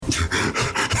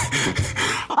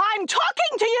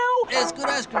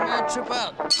asking, man. Trip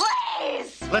out.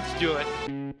 Please! Let's do it.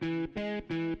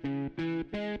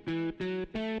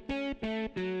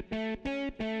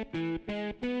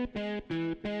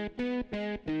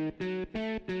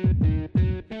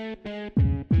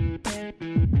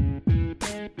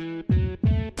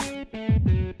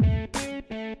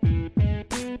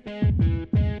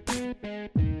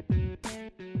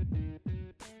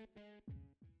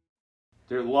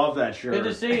 Dude, love that shirt. Good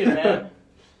to see you, man.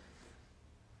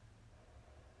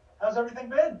 How's everything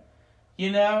been?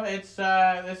 You know, it's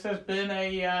this has been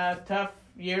a tough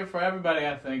year for everybody,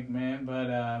 I think, man.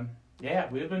 But yeah,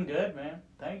 we've been good, man.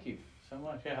 Thank you so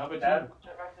much. Yeah, how about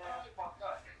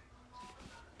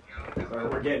you?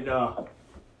 We're getting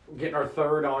our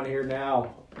third on here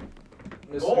now.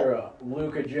 Mr.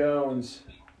 Luca Jones.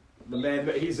 The man,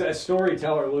 he's a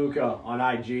storyteller, Luca, on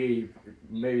IG.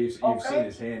 Maybe you've seen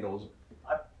his handles.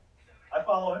 I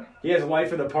follow him. He has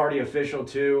Life of the Party Official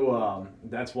too.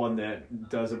 That's one that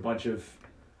does a bunch of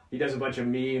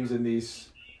memes and these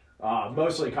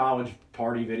mostly college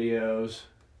party videos,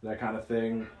 that kind of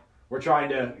thing. We're trying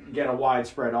to get a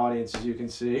widespread audience, as you can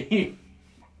see.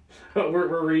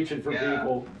 we're reaching for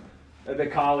people at the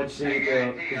college scene.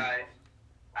 I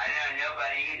know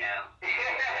nobody you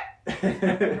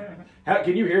know.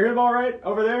 Can you hear him all right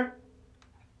over there?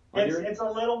 It's a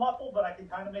little muffled, but I can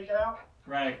kind of make it out.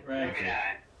 Right.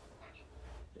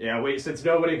 Yeah, since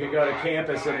nobody can go to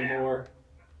campus anymore,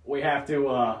 we have to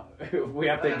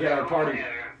get our party.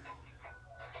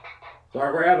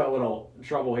 Sorry, we're having a little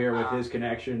trouble here with his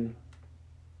connection.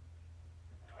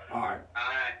 All right.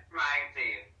 I can see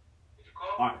you.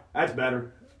 All right, that's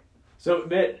better. So,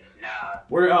 Mitt, No.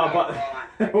 we're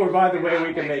by the way,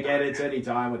 we can make edits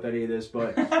anytime with any of this,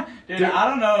 but Dude, I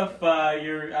don't know if I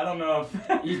don't know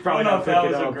if he's probably I don't know not if that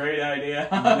was picking a up. great idea.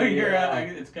 Yeah.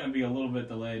 It's gonna be a little bit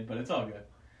delayed, but it's all good.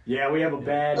 Yeah, we have a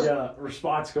bad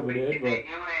response coming in, Is but it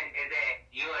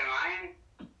you and Ryan?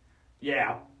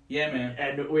 yeah. Yeah, man.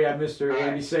 And we have Mr.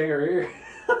 Andy Singer here.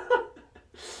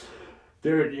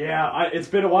 Dude, yeah, it's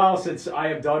been a while since I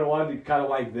have done one kind of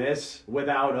like this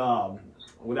without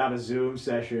a Zoom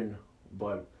session,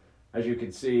 but as you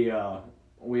can see,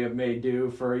 we have made do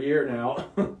for a year now.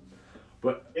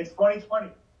 But It's 2020.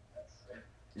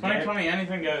 2020,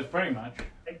 anything goes, pretty much.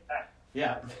 Exactly.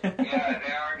 Yeah. Yeah,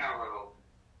 there are no rules.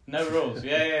 No rules.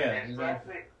 Yeah.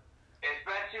 Exactly.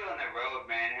 Especially on the road,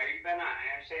 man. Have you been on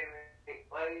interstate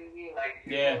lately? Like,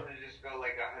 you're Yeah. supposed to just go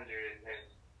like 100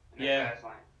 in the Yeah. fast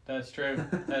lane. That's true.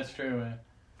 That's true, man.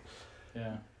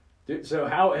 Yeah. dude, so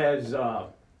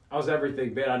how's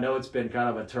everything been? I know it's been kind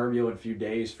of a turbulent few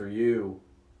days for you,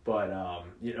 but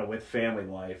with family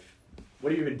life,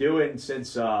 what have you been doing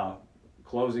since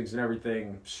closings and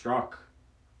everything struck?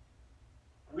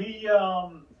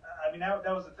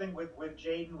 That was the thing with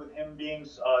Jaden, with him being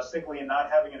sickly and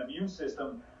not having an immune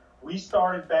system. We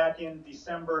started back in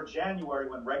December, January,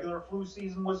 when regular flu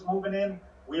season was moving in.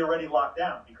 We already locked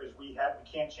down because we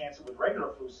can't chance it with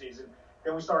regular flu season.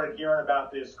 Then we started hearing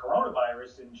about this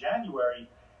coronavirus in January.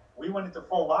 We went into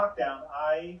full lockdown.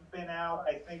 I've been out,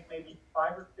 I think, maybe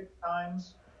 5 or 6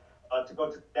 times to go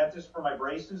to the dentist for my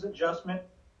braces adjustment.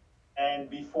 And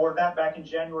before that, back in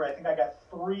January, I think I got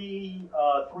three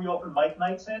open mic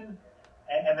nights in,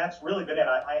 and that's really been it.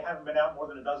 I haven't been out more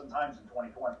than a dozen times in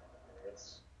 2020.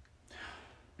 It's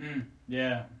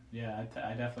Yeah.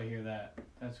 I definitely hear that.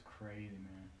 That's crazy, man.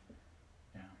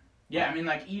 Yeah. I mean,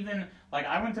 like, even like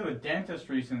I went to a dentist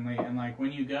recently, and like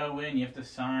when you go in, you have to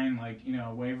sign like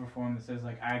a waiver form that says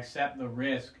like I accept the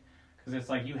risk, because it's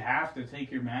like you have to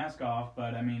take your mask off.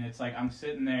 But I mean, it's like I'm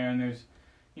sitting there and there's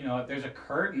there's a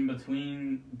curtain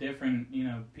between different,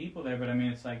 people there, but I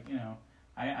mean, it's like,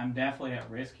 I'm definitely at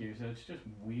risk here, so it's just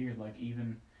weird, like,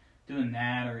 even doing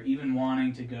that, or even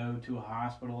wanting to go to a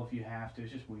hospital if you have to.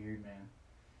 It's just weird, man.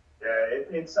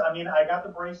 Yeah, I got the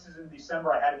braces in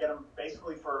December. I had to get them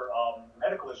basically for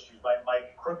medical issues. My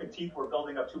crooked teeth were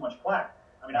building up too much plaque.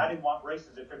 I didn't want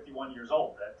braces at 51 years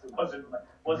old. That wasn't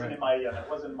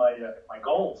Right. in my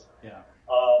goals. Yeah.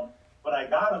 But I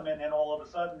got them, and then all of a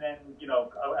sudden, I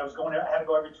had to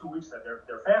go every 2 weeks.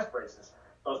 They're fast braces.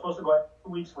 So I was supposed to go every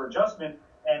 2 weeks for adjustment,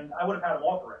 and I would have had them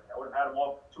off already. I would have had them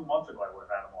off 2 months ago. I would have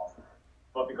had them off.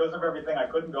 But because of everything, I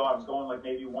couldn't go. I was going like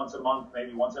maybe once a month,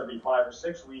 maybe once every 5 or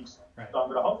 6 weeks. Right. So I'm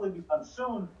going to hopefully be done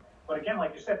soon. But again,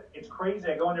 like you said, it's crazy.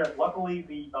 I go in there. Luckily,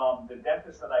 the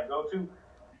dentist that I go to,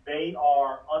 they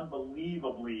are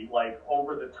unbelievably like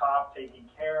over the top, taking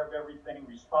care of everything,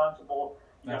 responsible.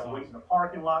 That's Wait in awesome. the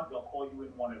parking lot. They'll call you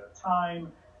in one at a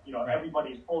time. Right.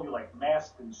 Everybody's fully like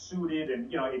masked and suited,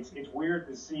 and it's weird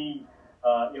to see,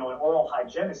 an oral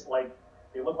hygienist like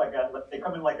they look like they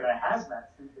come in like in a hazmat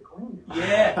suit to clean you.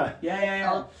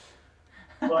 Yeah.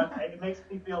 But it makes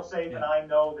me feel safe, and I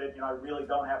know that I really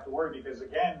don't have to worry because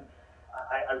again,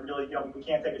 I really we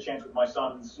can't take a chance with my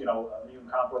son's immune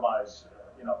compromise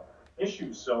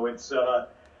issues. So it's just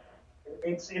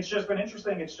been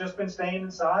interesting. It's just been staying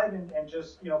inside and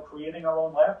just creating our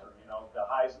own laughter. The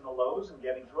highs and the lows and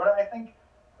getting through it.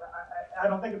 I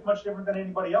don't think it's much different than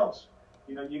anybody else.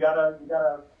 You gotta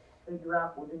figure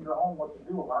out within your home what to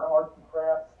do. A lot of arts and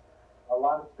crafts, a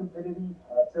lot of stupidity,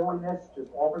 silliness,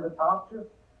 just over the top. Just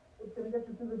what's gonna get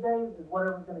you through the day is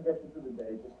whatever's gonna get you through the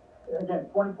day. Just again,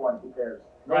 2020, who cares?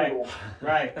 No Right. rules.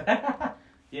 Right.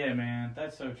 Yeah, man.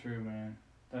 That's so true, man.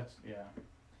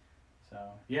 So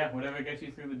yeah, whatever gets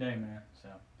you through the day, man. So.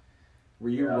 Were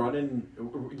you running?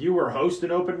 You were hosting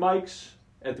open mics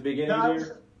at the beginning of the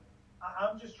year?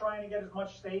 I'm just trying to get as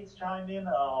much states chimed in.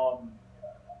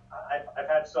 I've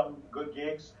had some good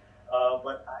gigs,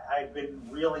 but I've been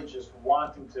really just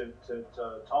wanting to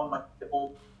tone my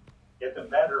nipple, get them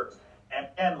better.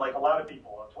 And like a lot of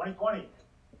people, 2020 is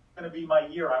going to be my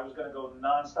year. I was going to go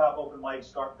nonstop open mics,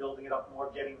 start building it up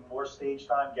more, getting more stage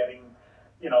time, getting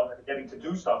to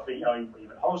do stuff,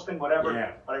 even hosting, whatever.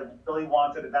 Yeah. But I really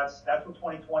wanted it. That's what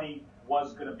 2020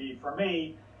 was going to be for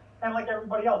me. And like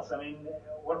everybody else, I mean,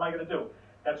 what am I going to do?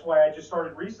 That's why I just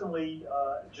started recently,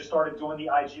 doing the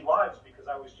IG Lives because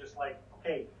I was just like,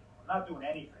 okay, I'm not doing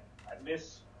anything. I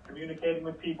miss communicating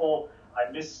with people. I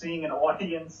miss seeing an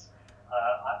audience.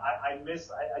 I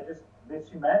just miss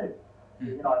humanity.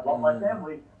 I love my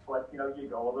family, but, you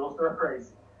go a little stir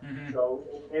crazy. Mm-hmm. So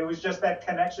it was just that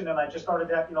connection, and I just started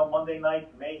that, Monday night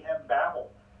mayhem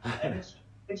babble, and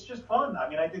it's just fun. I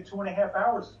mean, I did 2.5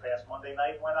 hours this past Monday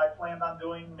night when I planned on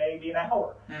doing maybe an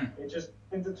hour. It just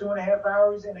into 2.5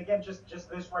 hours, and again, just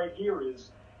this right here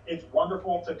it's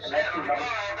wonderful to connect with other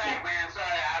people. Man,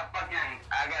 sorry,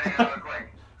 I gotta go quick.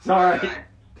 Sorry.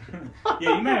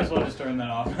 Yeah, you might as well just turn that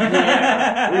off.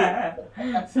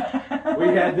 We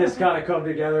had this kind of come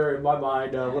together in my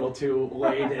mind a little too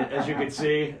late, as you can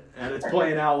see, and it's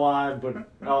playing out live, but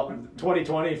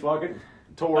 2020 fucking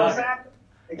tour. Exactly.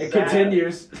 It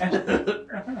continues.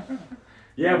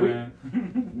 Yeah, man,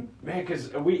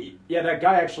 because that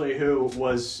guy actually who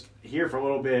was here for a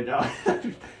little bit,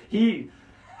 he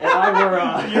and I were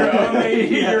your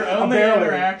only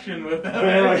interaction with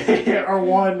him. Or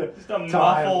one just a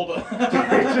time.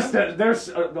 Muffled. There's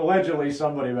allegedly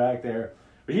somebody back there,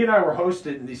 but he and I were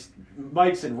hosting these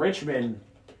mics in Richmond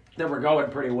that were going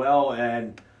pretty well,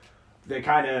 and they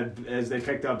kind of, as they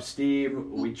picked up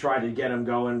steam, we tried to get them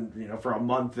going, for a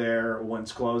month there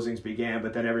once closings began,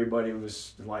 but then everybody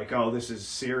was like, oh, this is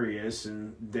serious,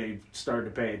 and they started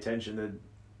to pay attention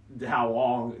to how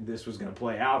long this was going to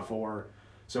play out for.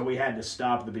 So we had to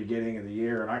stop the beginning of the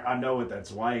year, and I know what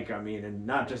that's like. I mean, and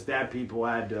not just that, people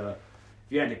had to, if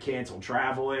you had to cancel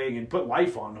traveling and put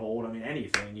life on hold, I mean,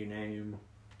 anything you name.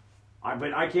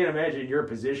 But I can't imagine your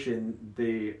position,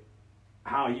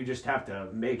 how you just have to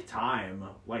make time.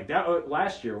 Like that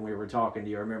last year when we were talking to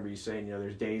you, I remember you saying,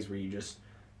 there's days where you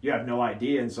have no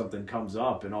idea and something comes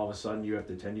up, and all of a sudden you have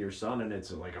to tend to your son, and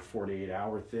it's like a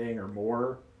 48-hour thing or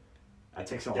more. That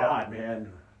takes a lot,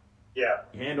 man. Yeah.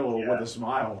 Handle it with a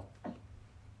smile.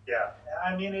 Yeah.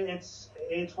 I mean, it's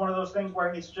one of those things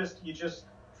where you just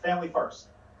family first.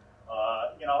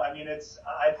 I mean,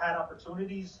 I've had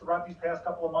opportunities throughout these past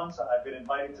couple of months. I've been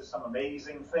invited to some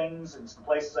amazing things and some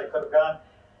places I could have gone.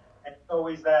 And it's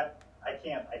always that I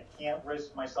can't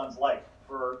risk my son's life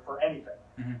for anything.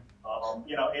 Mm-hmm.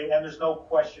 And there's no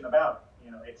question about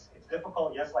it. It's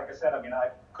difficult. Yes, like I said, I mean,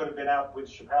 I could have been out with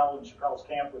Chappelle and Chappelle's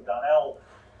camp with Donnell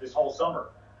this whole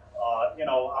summer.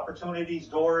 Opportunities,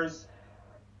 doors.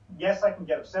 Yes, I can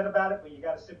get upset about it, but you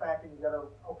got to sit back and you got to,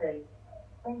 okay,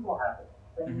 things will happen.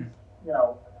 Things,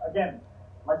 again,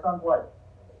 my son's life,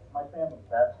 my family,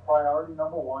 that's priority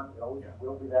number one. It always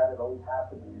will be that. It always has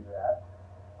to be that.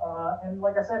 And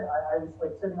like I said, I was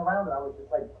like sitting around and I was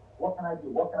just like, what can I do?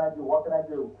 What can I do? What can I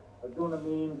do? I was doing the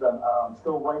memes. I'm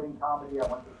still writing comedy. I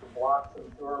went to some blocks,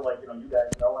 I'm sure, like, you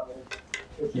guys know. I mean,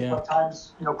 it's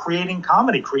sometimes, creating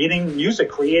comedy, creating music,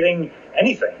 creating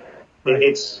anything. Right.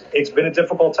 It's been a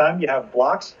difficult time. You have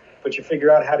blocks, but you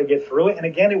figure out how to get through it. And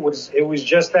again, it was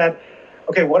just that,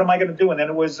 okay, what am I going to do? And then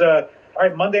it was, all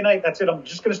right, Monday night, that's it. I'm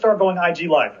just going to start going IG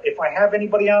Live. If I have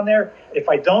anybody on there, if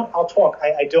I don't, I'll talk.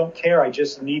 I don't care. I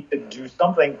just need to do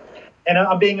something. And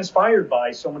I'm being inspired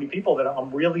by so many people that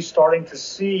I'm really starting to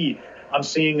see. I'm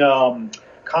seeing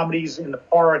comedies in the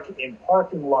park, in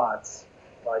parking lots,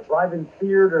 drive-in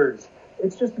theaters.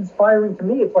 It's just inspiring to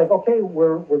me. It's like, okay,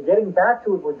 we're getting back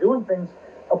to it. We're doing things.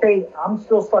 Okay, I'm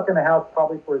still stuck in the house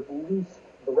probably for at least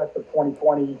the the rest of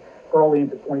 2020, early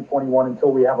into 2021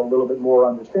 until we have a little bit more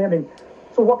understanding.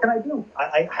 So what can I do?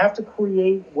 I have to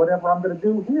create whatever I'm going to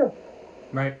do here.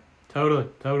 Right. Totally.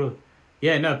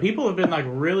 Yeah, no, people have been like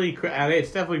really,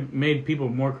 it's definitely made people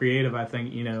more creative, I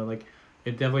think, you know, like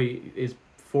it definitely is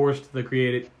forced the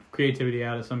creativity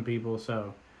out of some people.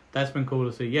 So that's been cool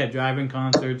to see. Yeah, driving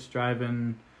concerts,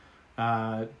 driving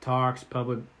talks,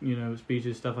 public, you know,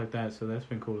 speeches, stuff like that. So that's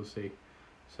been cool to see.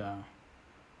 So.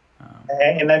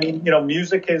 And I mean, you know,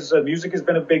 music has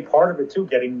been a big part of it too.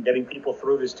 Getting people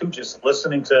through this too. Just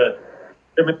listening to.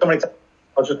 There have been so many times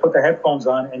I'll just put the headphones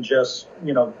on and just,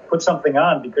 you know, put something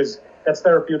on because that's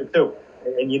therapeutic too,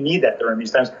 and you need that during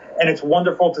these times. And it's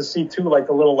wonderful to see too, like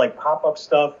the little like pop up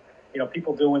stuff. You know,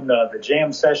 people doing the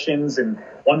jam sessions and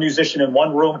one musician in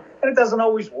one room, and it doesn't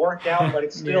always work out, but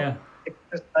it's still. Yeah.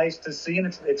 It's nice to see,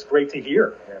 and it's great to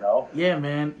hear, you know? Yeah,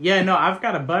 man. Yeah, no, I've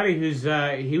got a buddy who's,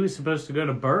 he was supposed to go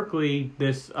to Berkeley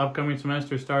this upcoming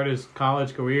semester, start his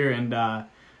college career, and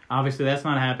obviously that's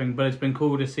not happening, but it's been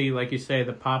cool to see, like you say,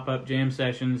 the pop-up jam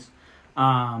sessions.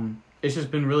 It's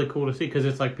just been really cool to see, because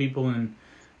it's like people in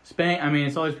Spain, I mean,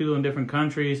 it's all these people in different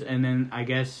countries, and then I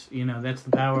guess, you know, that's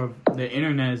the power of the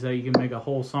internet, is that you can make a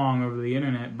whole song over the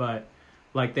internet, but...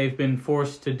 Like, they've been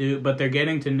forced to do... But they're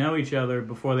getting to know each other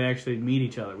before they actually meet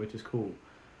each other, which is cool.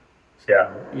 So,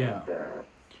 yeah.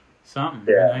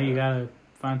 Something. Yeah. You know, you gotta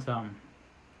find something.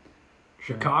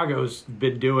 Chicago's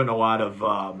been doing a lot of...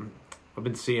 I've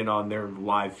been seeing on their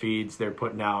live feeds, they're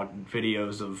putting out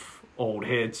videos of old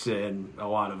hits and a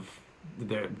lot of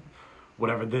their...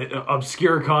 Whatever, the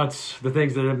obscure cuts, the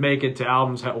things that make it to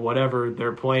albums, whatever,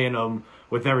 they're playing them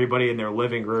with everybody in their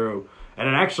living room. And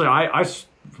it actually,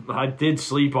 I did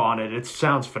sleep on it. It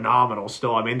sounds phenomenal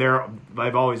still. I mean,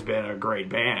 they've always been a great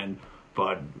band,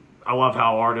 but I love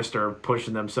how artists are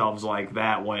pushing themselves like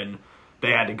that when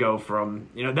they had to go from,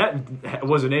 you know, that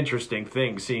was an interesting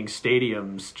thing, seeing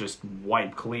stadiums just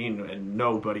wiped clean and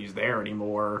nobody's there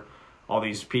anymore. All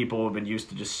these people have been used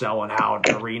to just selling out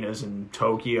arenas in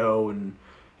Tokyo and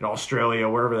in Australia,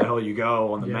 wherever the hell you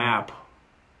go on the map.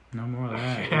 No more of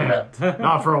that. Yeah.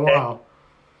 Not for a while.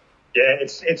 Yeah,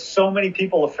 it's so many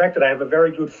people affected. I have a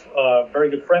very good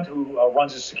friend who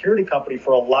runs a security company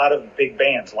for a lot of big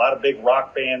bands, a lot of big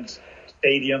rock bands,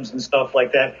 stadiums and stuff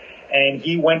like that. And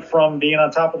he went from being on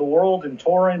top of the world and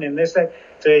touring and this, that,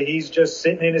 to he's just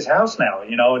sitting in his house now,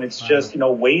 you know, and it's just, you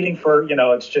know, waiting for, you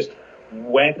know, it's just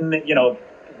when, you know,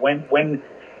 when,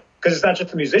 because it's not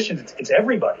just the musicians, it's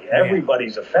everybody. Yeah.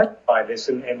 Everybody's affected by this.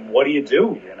 And what do?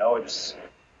 You know, it's,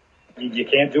 you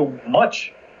can't do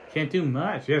much. Can't do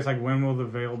much. Yeah, it's like, when will the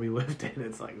veil be lifted?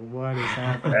 It's like, what is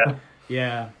happening?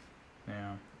 Yeah.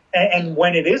 And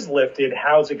when it is lifted,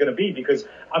 how's it going to be? Because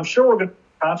I'm sure we're going to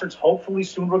concerts. Hopefully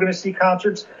soon we're going to see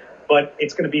concerts, but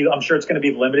I'm sure it's going to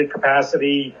be limited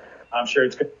capacity. I'm sure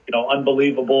it's going to, you know,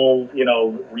 unbelievable, you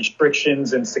know,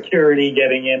 restrictions and security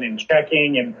getting in and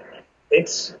checking, and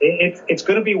it's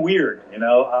going to be weird. You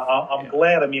know, I'm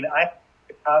glad. I mean, I have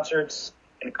concerts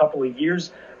in a couple of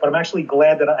years, but I'm actually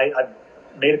glad that I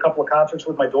made a couple of concerts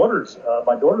with my daughter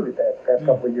the past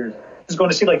couple of years. Just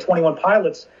going to see like 21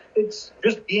 Pilots. It's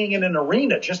just being in an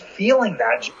arena, just feeling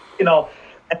that, you know,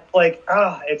 like,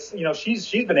 it's, you know, she's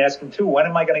been asking too, when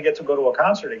am I going to get to go to a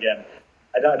concert again?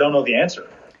 I don't know the answer.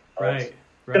 Right.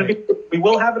 We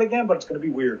will have it again, but it's going to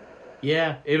be weird.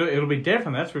 Yeah, it'll be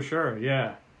different, that's for sure.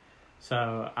 Yeah.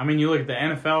 So, I mean, you look at the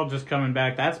NFL just coming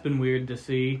back, that's been weird to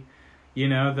see. You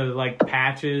know, the, like,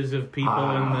 patches of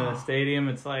people in the stadium.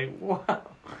 It's like, wow.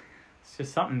 It's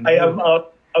just something new.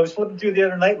 I was flipping through the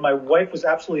other night, and my wife was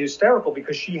absolutely hysterical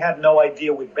because she had no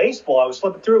idea with baseball. I was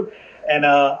flipping through, and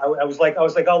I was like,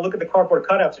 oh, look at the cardboard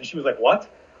cutouts. And she was like,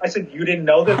 what? I said, you didn't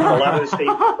know that? A lot of the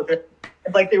stadiums,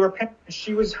 and like, they were,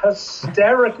 she was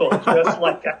hysterical, just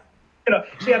like that. You know,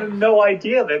 she had no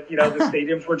idea that, you know, the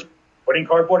stadiums were putting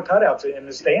cardboard cutouts in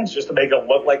the stands just to make it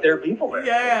look like there are people there.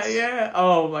 Yeah.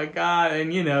 Oh, my God.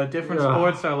 And, you know, different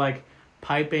sports are, like,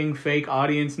 piping fake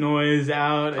audience noise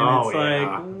out.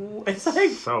 And it's like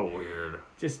so weird.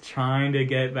 Just trying to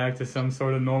get back to some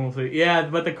sort of normalcy. Yeah,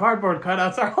 but the cardboard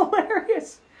cutouts are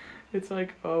hilarious. It's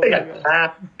like, oh, they got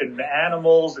cats and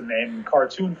animals and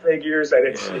cartoon figures. And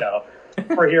it's, you know,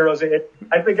 for heroes.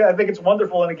 I think it's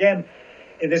wonderful. And again,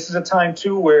 this is a time,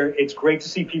 too, where it's great to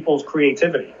see people's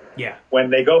creativity. Yeah.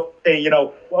 When they go, hey, you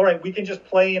know, all right, we can just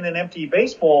play in an empty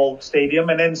baseball stadium,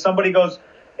 and then somebody goes,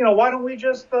 you know, why don't we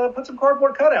just put some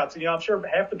cardboard cutouts? And, you know, I'm sure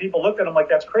half the people looked at them like,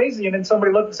 that's crazy. And then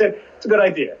somebody looked and said, it's a good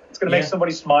idea. It's going to make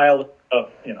somebody smile.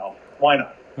 You know, why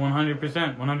not?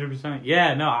 100%.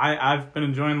 Yeah, no, I've been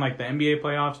enjoying, like, the NBA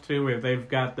playoffs, too, where they've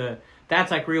got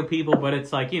that's, like, real people, but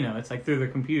it's, like, you know, it's, like, through the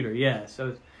computer. Yeah,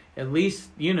 so at least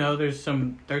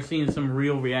they're seeing some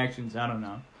real reactions. I don't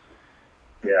know.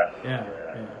 Yeah.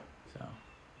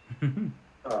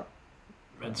 So.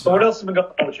 So what else has been going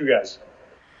on with you guys?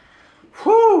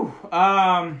 Whew.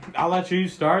 I'll let you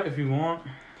start if you want.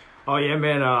 Oh yeah,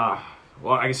 man.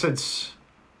 Well, I guess since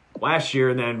last year,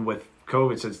 and then with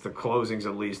COVID, since the closings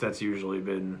at least, that's usually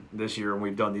been this year, and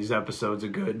we've done these episodes a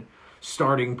good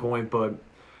starting point. But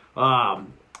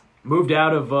moved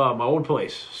out of my old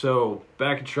place, so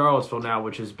back in Charlottesville now,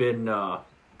 which has been I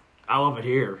love it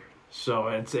here. So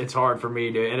it's hard for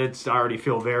me to, and I already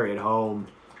feel very at home,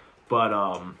 but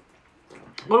a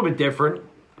little bit different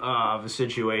of a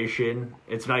situation.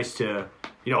 It's nice to,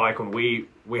 like when we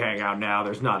hang out now,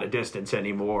 there's not a distance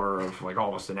anymore of like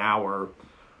almost an hour,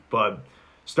 but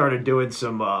started doing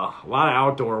some a lot of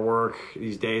outdoor work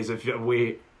these days. If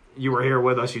you were here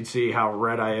with us, you'd see how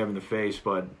red I am in the face,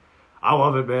 but I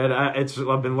love it, man.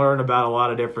 I've been learning about a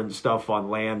lot of different stuff on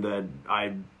land that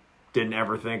I didn't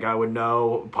ever think I would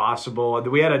know possible.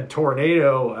 We had a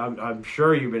tornado. I'm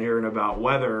sure you've been hearing about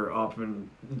weather up in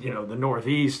the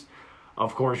Northeast.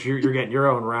 Of course, you're getting your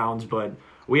own rounds, but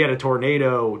we had a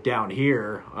tornado down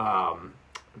here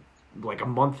like a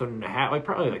month and a half, like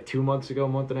probably like 2 months ago,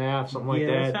 month and a half, something like that.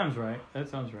 Yeah, that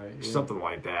sounds right. Yeah. Something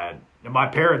like that. And my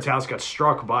parents' house got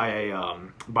struck by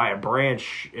a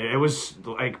branch. It was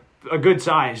like a good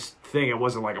sized thing. It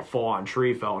wasn't like a full on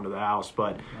tree fell into the house,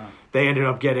 but they ended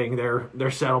up getting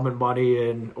their settlement money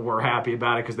and were happy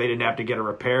about it because they didn't have to get it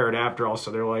repaired after all.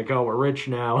 So they're like, "Oh, we're rich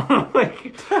now."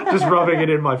 Like just rubbing it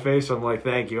in my face. I'm like,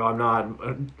 "Thank you, I'm not."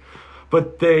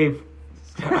 But they've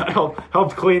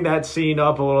helped clean that scene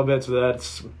up a little bit, so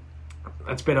that's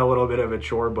been a little bit of a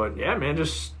chore. But yeah, man,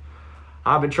 just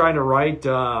I've been trying to write.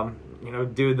 I've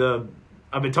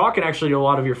been talking actually to a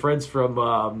lot of your friends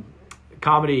from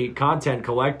Comedy Content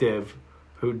Collective,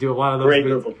 who do a lot of those. Great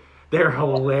group. They're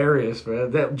hilarious,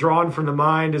 man. That Drawn from the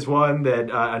Mind is one that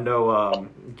I know.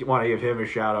 Want to give him a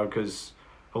shout out because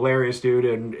hilarious dude,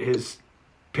 and his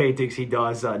paintings he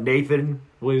does. Nathan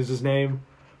was his name.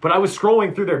 But I was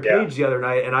scrolling through their page the other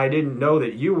night, and I didn't know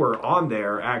that you were on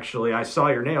there. Actually, I saw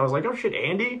your name. I was like, "Oh shit,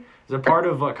 Andy is a part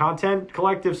of Content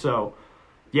Collective." So,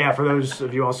 yeah, for those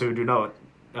of you also who do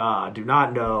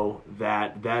not know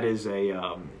that is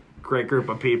a great group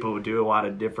of people who do a lot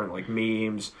of different like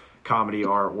memes, comedy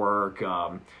artwork.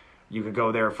 You can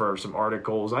go there for some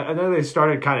articles. I know they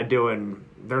started kind of doing.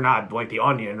 They're not like the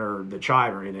Onion or the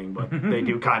Chive or anything, but they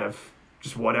do kind of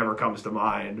just whatever comes to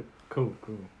mind. Cool.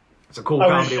 It's a cool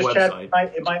comedy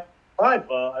website. In my live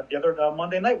the other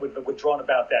Monday night with Drawn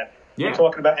about that. Yeah. We're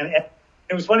talking about, and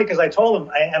it was funny because I told him,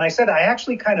 I said I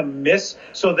actually kind of miss.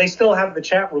 So they still have the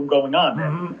chat room going on.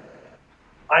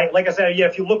 Mm-hmm. Like I said,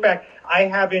 if you look back, I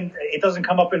haven't. It doesn't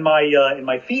come up in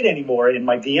my feed anymore, in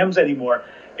my DMs anymore,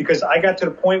 because I got to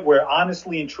the point where,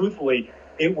 honestly and truthfully,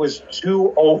 it was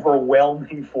too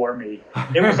overwhelming for me.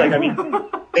 It was like,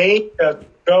 they just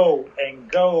go and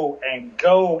go and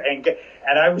go and get.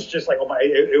 And I was just like, oh my!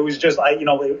 It was just I don't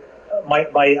know if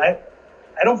I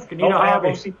have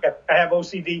OCD. I have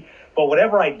OCD, but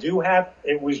whatever I do have,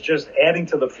 it was just adding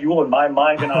to the fuel in my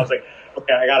mind, and I was like,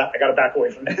 okay, I gotta back away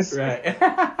from this. Right.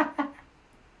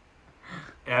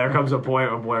 Yeah, there comes a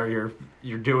point where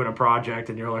you're doing a project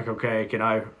and you're like, okay, can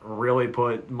I really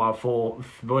put my full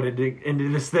foot into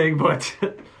this thing? But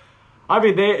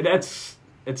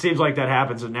it seems like that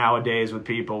happens nowadays with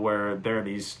people where there are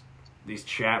these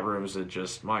chat rooms that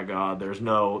just, my God, there's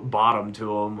no bottom to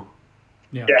them.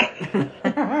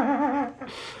 Yeah.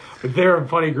 But they're a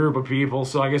funny group of people,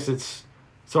 so I guess it's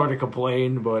hard to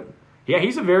complain. But yeah,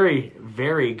 he's a very,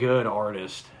 very good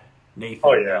artist, Nathan.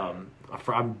 Oh yeah.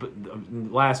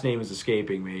 Last name is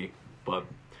escaping me, but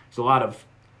there's a lot of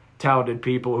talented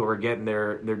people who are getting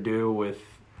their due with,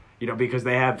 because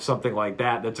they have something like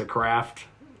that. That's a craft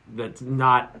that's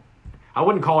not. I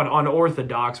wouldn't call it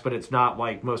unorthodox, but it's not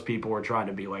like most people are trying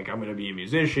to be like, I'm going to be a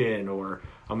musician or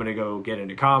I'm going to go get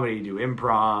into comedy, do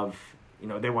improv.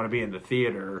 They want to be in the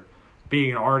theater.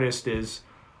 Being an artist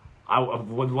I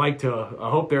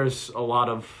hope there's a lot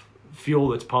of fuel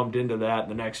that's pumped into that in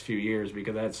the next few years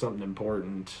because that's something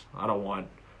important. I don't want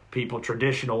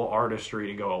traditional artistry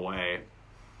to go away.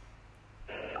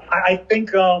 I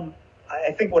think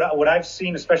what I've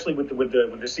seen, especially with the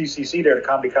CCC there, the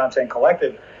Comedy Content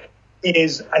Collective,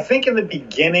 is I think in the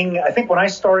beginning, I think when I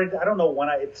started, I don't know when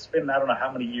it's been, I don't know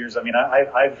how many years.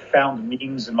 I've found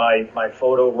memes in my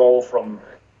photo roll from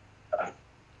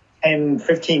 10,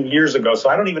 15 years ago. So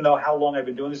I don't even know how long I've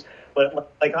been doing this,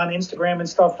 but like on Instagram and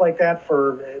stuff like that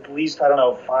for at least, I don't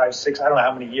know, 5, 6, I don't know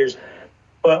how many years.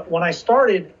 But when I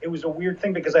started, it was a weird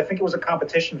thing because I think it was a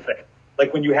competition thing.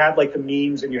 like when you had like the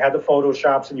memes and you had the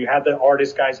Photoshops and you had the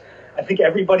artist guys, I think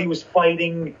everybody was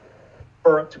fighting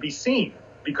to be seen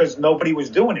because nobody was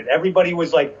doing it. Everybody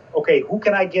was like, okay, who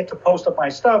can I get to post up my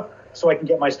stuff so I can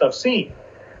get my stuff seen?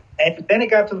 And then it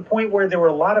got to the point where there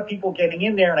were a lot of people getting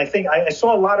in there, and I think I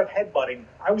saw a lot of headbutting.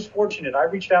 I was fortunate. I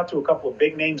reached out to a couple of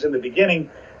big names in the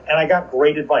beginning, and I got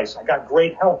great advice. I got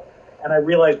great help. And I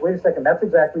realized, wait a second, that's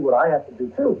exactly what I have to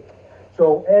do too.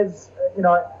 So as, you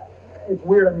know, it's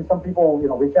weird. I mean, some people, you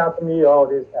know, reach out to me, oh,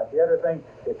 this, that, the other thing.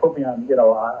 They put me on, you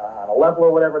know, on a level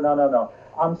or whatever. No.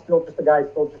 I'm still just a guy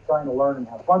still just trying to learn and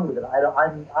have fun with it.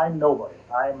 I'm nobody.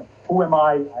 Who am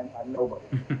I? I'm nobody.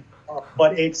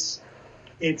 But it's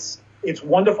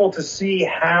wonderful to see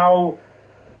how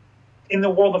in the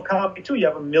world of comedy too, you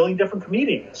have a million different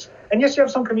comedians. And yes, you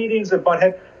have some comedians that butt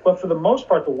head, but for the most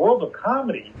part, the world of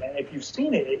comedy, and if you've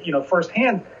seen it, you know,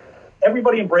 firsthand,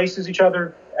 everybody embraces each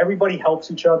other, everybody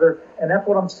helps each other, and that's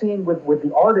what I'm seeing with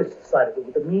the artist side of it,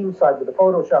 with the meme side, with the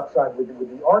Photoshop side, with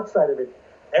the art side of it.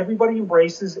 Everybody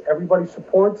embraces, everybody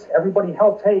supports, everybody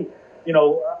helps. Hey, you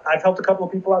know, I've helped a couple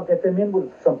of people out, get them in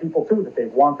with some people too that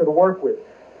they've wanted to work with.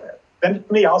 Send it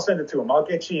to me, I'll send it to them. I'll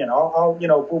get you in. I'll you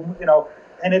know, boom, you know,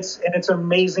 and it's an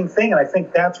amazing thing. And I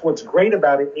think that's what's great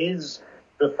about it is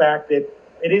the fact that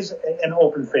it is an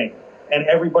open thing, and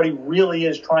everybody really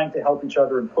is trying to help each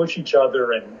other and push each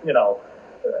other. And you know,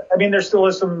 I mean, there still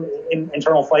is some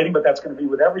internal fighting, but that's going to be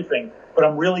with everything. But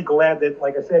I'm really glad that,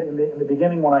 like I said in the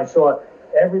beginning, when I saw it,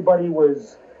 everybody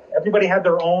had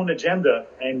their own agenda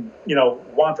and, you know,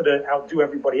 wanted to outdo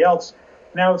everybody else.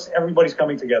 Now it's everybody's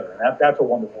coming together, and that's a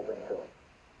wonderful thing too.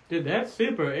 Dude, that's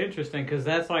super interesting because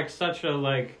that's like such a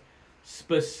like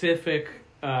specific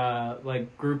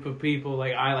like group of people.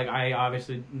 Like I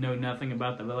obviously know nothing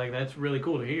about them, but like that's really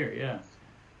cool to hear. Yeah.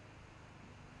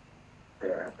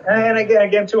 And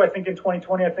again too, I think in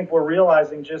 2020, I think we're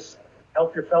realizing just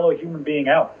help your fellow human being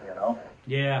out. You know.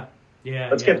 Yeah.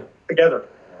 Let's get together.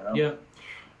 You know? Yep.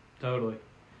 Totally.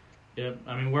 Yep.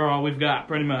 I mean, we're all we've got,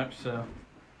 pretty much. So.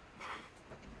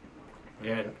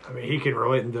 Yeah, I mean, he can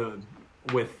relate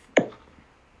with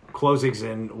closings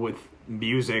and with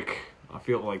music. I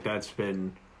feel like I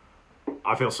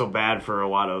feel so bad for a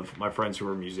lot of my friends who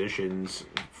are musicians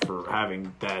for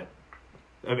having that.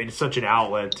 I mean, it's such an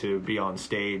outlet to be on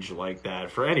stage like that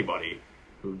for anybody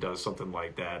who does something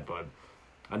like that. But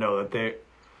I know that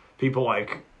people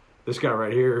like this guy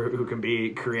right here who can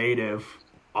be creative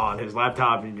on his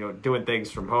laptop and, you know, doing things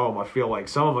from home. I feel like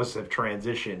some of us have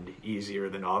transitioned easier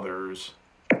than others,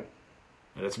 and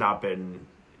it's not been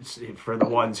for the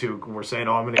ones who were saying,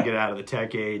 oh, I'm going to get out of the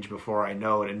tech age before I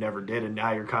know it, and never did. And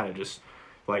now you're kind of just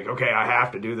like, okay, I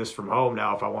have to do this from home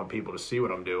now if I want people to see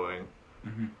what I'm doing.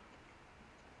 Mm-hmm.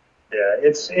 Yeah,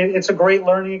 it's a great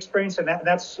learning experience, and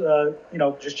that's you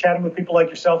know, just chatting with people like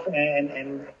yourself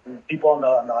and people on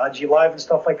the IG Live and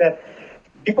stuff like that.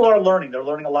 People are learning. They're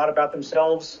learning a lot about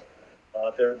themselves.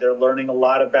 They're learning a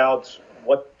lot about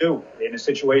what to do in a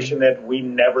situation that we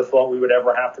never thought we would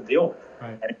ever have to deal with.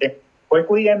 Right. And it came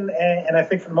quickly, and I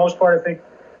think for the most part, I think,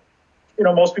 you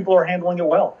know, most people are handling it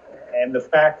well. And the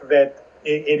fact that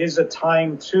it is a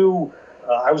time to,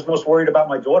 I was most worried about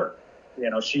my daughter.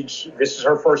 You know, this is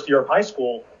her first year of high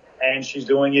school, and she's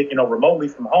doing it, you know, remotely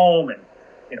from home, and,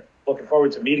 you know, looking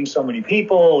forward to meeting so many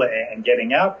people and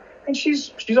getting out. And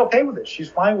she's okay with it.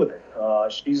 She's fine with it.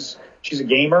 She's a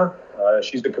gamer.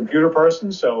 She's a computer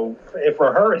person. So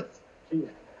for her,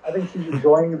 I think she's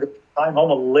enjoying the time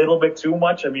home a little bit too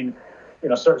much. I mean, you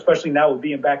know, especially now with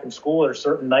being back in school, there are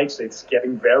certain nights it's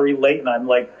getting very late, and I'm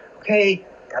like, okay,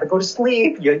 gotta go to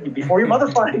sleep. Before your mother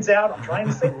finds out, I'm trying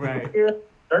to say, right. Here,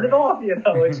 turn it off. You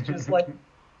know, it's just like.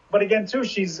 But again, too,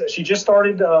 she just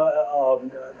started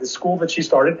the school that she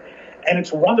started. And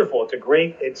it's wonderful.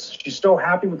 She's so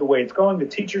happy with the way it's going. The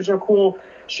teachers are cool.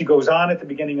 She goes on at the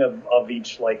beginning of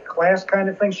each like class kind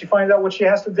of thing. She finds out what she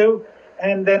has to do.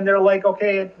 And then they're like,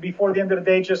 okay, before the end of the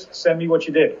day, just send me what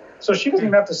you did. So she doesn't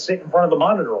even have to sit in front of the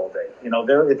monitor all day. You know,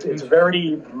 it's a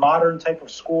very modern type of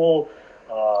school,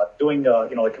 doing,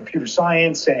 you know, like computer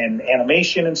science and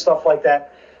animation and stuff like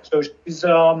that. So she's,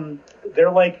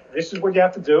 they're like, this is what you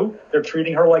have to do. They're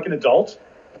treating her like an adult.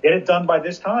 Get it done by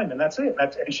this time, and that's it.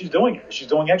 And she's doing it. She's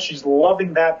doing it. She's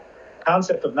loving that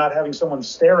concept of not having someone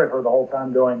stare at her the whole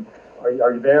time going, are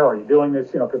you there? Are you doing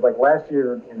this? You know, because like last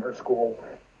year in her school,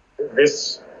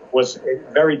 this was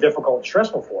very difficult and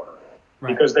stressful for her.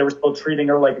 Right. Because they were still treating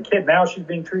her like a kid. Now she's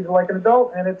being treated like an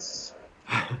adult, and it's...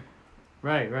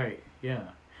 Right, yeah.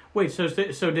 Wait, so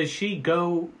does she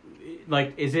go,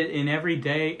 like, is it in every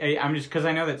day? I'm just, because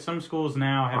I know that some schools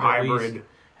now have hybrid.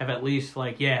 Have at least,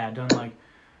 like, yeah, done, like,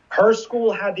 Her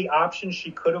school had the option.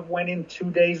 She could have went in 2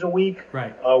 days a week.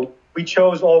 Right. We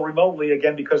chose all remotely,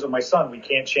 again, because of my son. We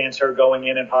can't chance her going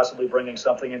in and possibly bringing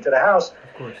something into the house.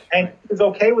 Of course. And right. she's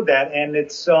okay with that. And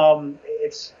it's kind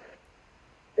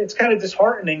of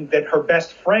disheartening that her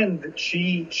best friend,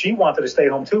 she wanted to stay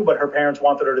home too, but her parents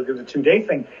wanted her to do the 2-day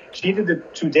thing. She did the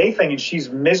 2-day thing, and she's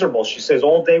miserable. She says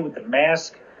all day with the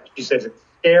mask. She says it's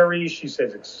scary. She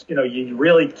says it's, you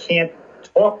really can't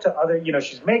talk to other,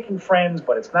 she's making friends,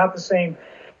 but it's not the same.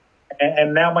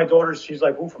 And now my daughter, she's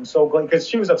like, oof, I'm so glad, because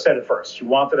she was upset at first. She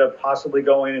wanted to possibly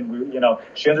go in and,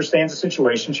 she understands the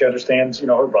situation. She understands,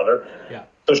 her brother. Yeah.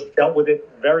 So she dealt with it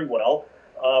very well.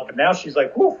 But now she's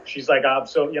like, woof. She's like, I'm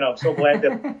so glad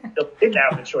that they didn't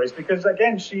have the choice, because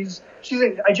again,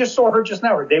 I just saw her just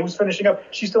now. Her day was finishing up.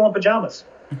 She's still in pajamas.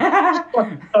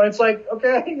 So it's like,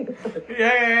 okay.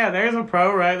 Yeah. There's a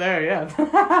pro right there.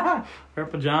 Yeah. Her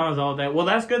pajamas all day. Well,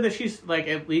 that's good that she's like,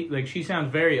 at least, like, she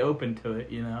sounds very open to it,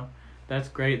 That's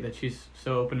great that she's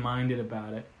so open-minded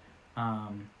about it.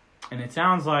 And it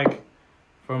sounds like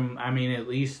at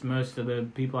least most of the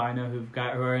people I know who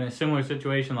are in a similar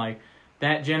situation, like,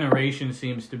 that generation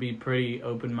seems to be pretty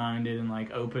open-minded and,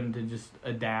 like, open to just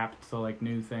adapt to, like,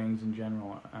 new things in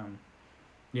general.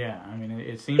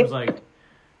 It seems like,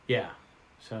 yeah.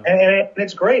 So. And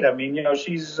it's great. I mean,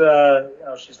 she's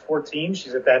 14.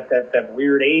 She's at that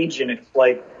weird age, and it's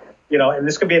like, and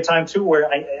this could be a time too where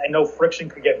I know friction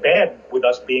could get bad with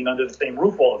us being under the same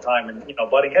roof all the time and,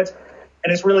 butting heads.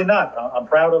 And it's really not. I'm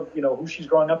proud of, who she's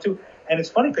growing up to. And it's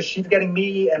funny because she's getting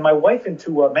me and my wife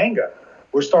into manga.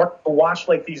 We're starting to watch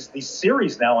like these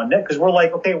series now on net, because we're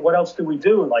like, okay, what else do we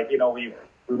do? Like, we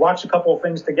watch a couple of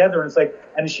things together, and it's like,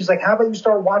 and she's like, how about you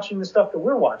start watching the stuff that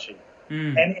we're watching?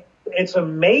 And it's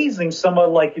amazing some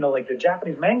of like the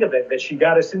Japanese manga that she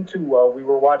got us into. We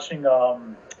were watching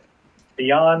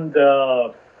Beyond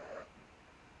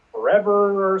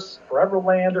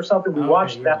Foreverland or something. We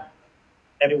watched that,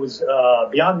 and it was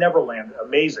Beyond Neverland,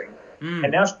 amazing.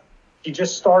 And now she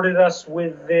just started us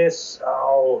with this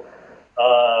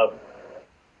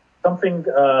something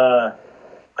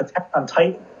Attack on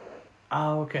Titan.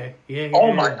 Oh, okay. Yeah.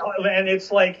 My God. And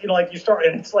it's like, you start,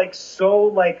 and it's like so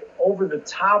like over the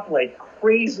top, like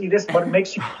crazy but it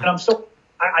makes you, and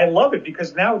I love it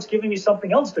because now it's giving me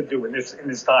something else to do in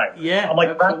this time. Yeah. I'm like,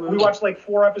 absolutely. We watched like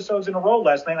 4 episodes in a row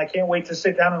last night. I can't wait to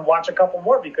sit down and watch a couple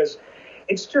more, because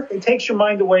it takes your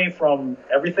mind away from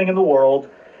everything in the world,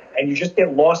 and you just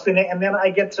get lost in it. And then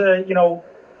I get to,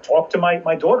 talk to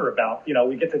my daughter about,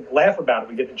 we get to laugh about it.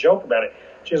 We get to joke about it.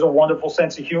 She has a wonderful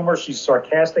sense of humor. She's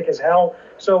sarcastic as hell.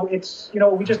 So it's,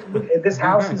 this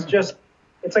house is just,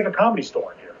 it's like a comedy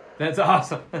store in here. That's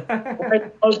awesome.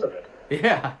 Most of it.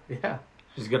 Yeah.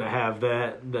 She's going to have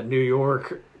the New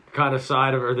York kind of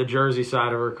side of her, the Jersey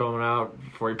side of her coming out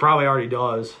before he probably already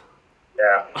does.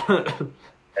 Yeah.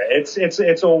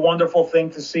 It's a wonderful thing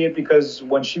to see it, because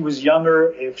when she was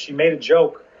younger, if she made a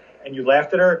joke and you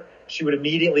laughed at her, she would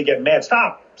immediately get mad.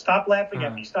 Stop laughing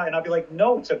at me. Stop. And I'd be like,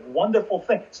 no, it's a wonderful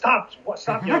thing. Stop. She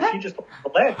just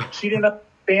laughed. She didn't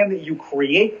understand that you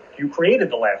created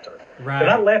the laughter. Right. They're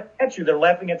not laughing at you. They're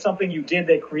laughing at something you did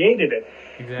that created it.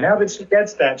 Exactly. Now that she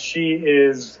gets that,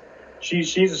 she's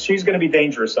going to be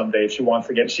dangerous someday if she wants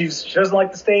to get. She doesn't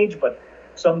like the stage, but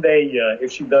someday,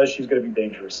 if she does, she's going to be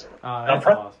dangerous. Oh, that's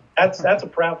awesome. That's a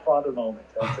proud father moment.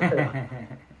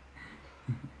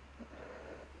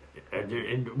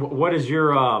 And what is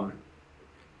your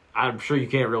I'm sure you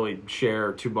can't really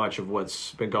share too much of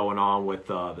what's been going on with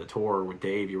the tour with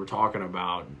Dave you were talking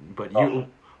about, but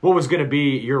what was going to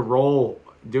be your role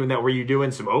doing that? Were you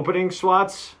doing some opening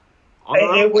slots?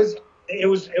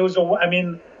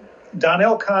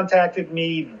 Donnell contacted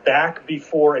me back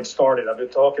before it started. I've been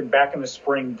talking back in the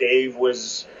spring. Dave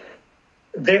was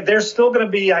there's still going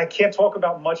to be, I can't talk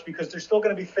about much because there's still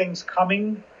going to be things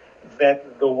coming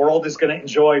that the world is going to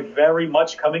enjoy very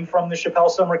much coming from the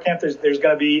Chappelle Summer Camp. There's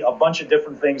going to be a bunch of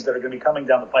different things that are going to be coming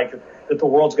down the pike that the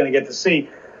world's going to get to see.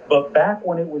 But back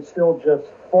when it was still just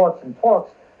thoughts and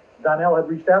talks, Donnell had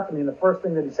reached out to me, and the first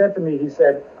thing that he said to me, he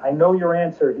said, I know your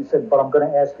answer. He said, but I'm going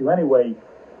to ask you anyway,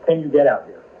 can you get out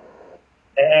here?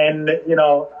 And,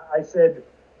 I said,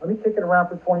 let me kick it around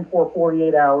for 24,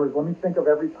 48 hours. Let me think of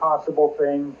every possible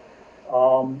thing.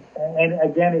 And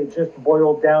again, it just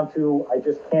boiled down to, I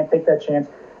just can't take that chance.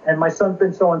 And my son's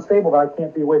been so unstable that I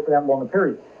can't be away for that long a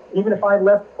period. Even if I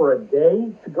left for a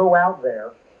day to go out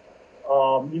there,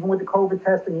 even with the COVID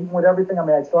testing, even with everything,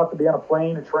 I still have to be on a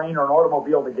plane, a train, or an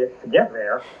automobile to get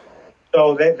there.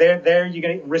 So there you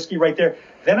get risky right there.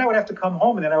 Then I would have to come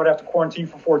home, and then I would have to quarantine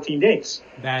for 14 days.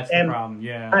 That's the problem,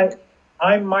 yeah.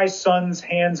 I'm my son's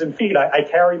hands and feet. I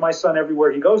carry my son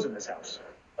everywhere he goes in this house.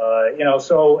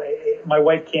 So my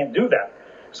wife can't do that.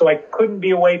 So I couldn't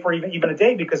be away for even a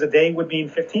day, because a day would mean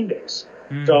 15 days.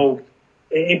 So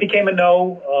it became a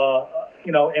no,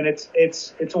 and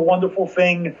it's a wonderful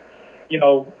thing.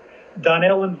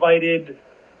 Donnell invited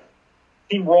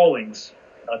Team Rawlings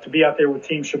to be out there with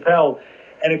Team Chappelle,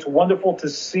 and it's wonderful to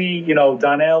see,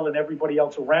 Donnell and everybody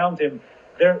else around him.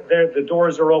 The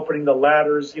doors are opening, the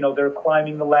ladders, they're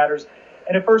climbing the ladders.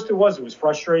 And at first it was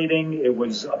frustrating. It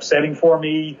was upsetting for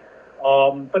me.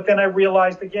 But then I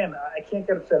realized, again, I can't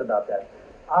get upset about that.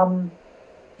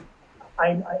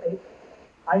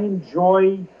 I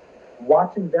enjoy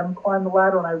watching them climb the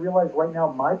ladder, and I realize right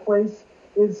now my place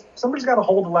is somebody's got to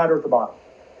hold the ladder at the bottom.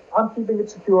 I'm keeping it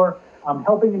secure. I'm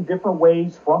helping in different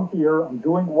ways from here. I'm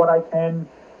doing what I can,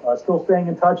 still staying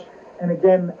in touch. And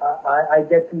again, I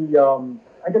get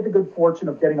the good fortune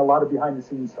of getting a lot of behind the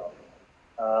scenes stuff.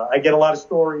 I get a lot of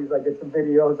stories. I get some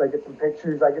videos. I get some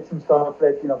pictures. I get some stuff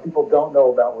that people don't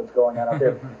know about what's going on out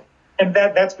there, and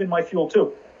that's been my fuel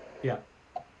too. Yeah,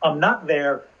 I'm not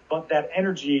there, but that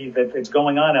energy that's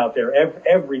going on out there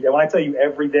every day. When I tell you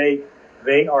every day,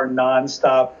 they are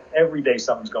nonstop. Every day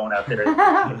something's going out there.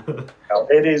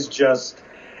 It is just,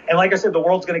 and like I said, the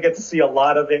world's going to get to see a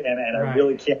lot of it, and I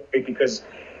really can't wait, because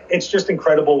it's just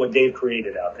incredible what Dave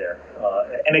created out there.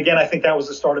 And again, I think that was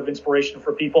the start of inspiration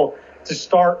for people to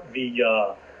start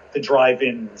the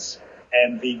drive-ins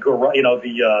and the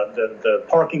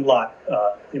parking lot,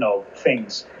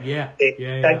 things.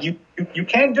 That you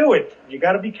can do it. You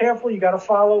got to be careful. You got to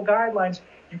follow guidelines.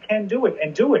 You can do it,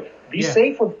 and do it. Be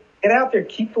safe with. Get out there.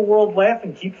 Keep the world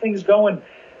laughing. Keep things going.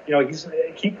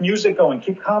 Keep music going.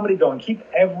 Keep comedy going. Keep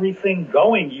everything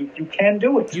going. You can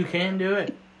do it. You can do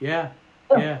it. Yeah.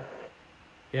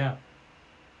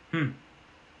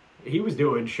 He was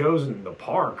doing shows in the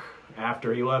park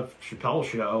after he left Chappelle's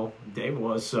show. Dave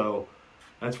was, so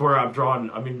that's where I've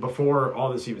drawn. I mean, before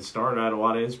all this even started, I had a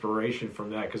lot of inspiration from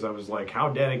that, because I was like, how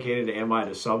dedicated am I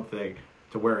to something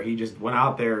to where he just went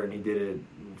out there and he did it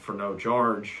for no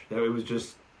charge. That it was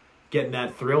just getting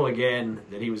that thrill again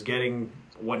that he was getting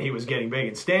when he was getting big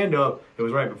in stand-up. It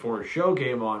was right before his show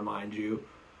came on, mind you.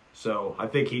 So I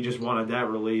think he just wanted that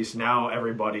release. Now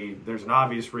there's an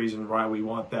obvious reason why we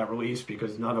want that release,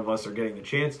 because none of us are getting the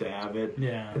chance to have it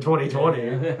in 2020.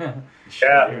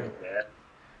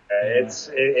 It's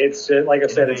like I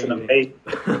said, it's an amazing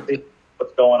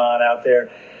what's going on out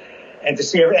there. And to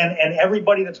see and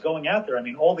everybody that's going out there, I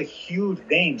mean, all the huge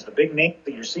names, the big names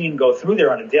that you're seeing go through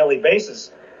there on a daily basis,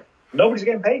 nobody's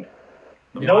getting paid.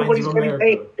 Nobody's getting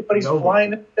paid. Everybody's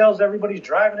flying themselves. Everybody's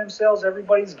driving themselves.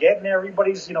 Everybody's getting there.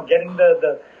 Everybody's getting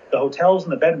the hotels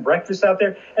and the bed and breakfast out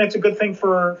there. And it's a good thing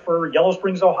for Yellow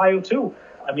Springs, Ohio too.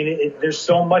 I mean, there's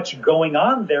so much going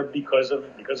on there because of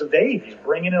Dave. He's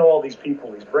bringing in all these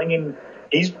people.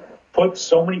 He's put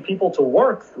so many people to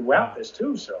work throughout this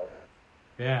too. So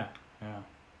yeah.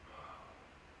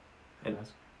 And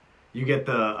you get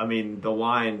the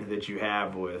line that you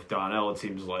have with Donnell, it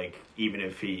seems like even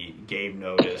if he gave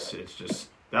notice, it's just,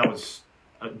 that was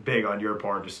big on your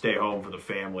part to stay home for the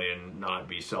family and not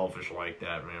be selfish like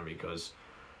that, man, because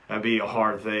that'd be a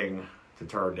hard thing to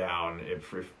turn down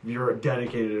if you're a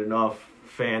dedicated enough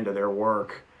fan to their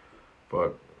work.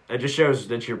 But it just shows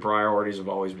that your priorities have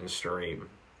always been Stream.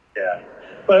 Yeah.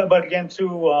 But again, too,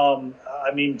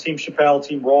 Team Chappelle,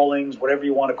 Team Rawlings, whatever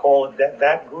you want to call it,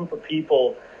 that group of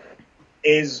people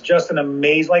is just an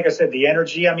amazing, like I said, the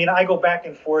energy. I mean, I go back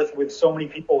and forth with so many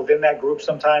people within that group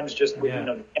sometimes, just with,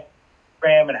 the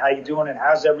Instagram and how you doing and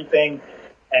how's everything.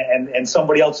 And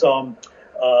somebody else,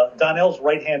 Donnell's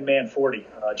right-hand man, 40,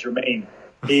 Jermaine.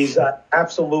 He's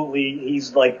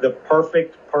he's like the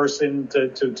perfect person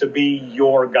to be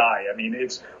your guy. I mean,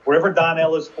 it's wherever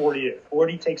Donnell is, 40 is.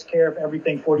 40 takes care of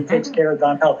everything. 40 takes care of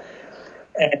Donnell.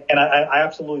 And I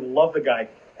absolutely love the guy.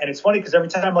 And it's funny because every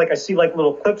time I see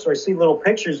little clips or I see little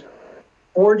pictures,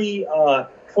 40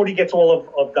 gets all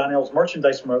of Donnell's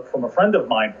merchandise from a friend of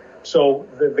mine. So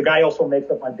the guy also makes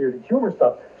up my Bearded Humor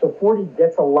stuff. So 40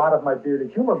 gets a lot of my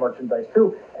Bearded Humor merchandise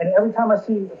too. And every time I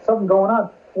see something going on,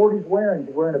 40's wearing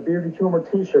a Bearded Humor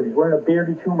T-shirt. He's wearing a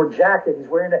Bearded Humor jacket. He's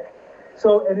wearing it.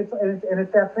 So and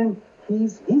it's that thing.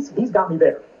 He's got me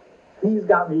there. He's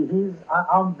got me.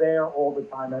 I'm there all the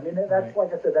time. I mean, that's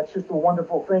like I said. That's just a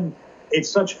wonderful thing. It's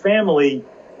such family,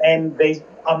 and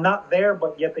I'm not there,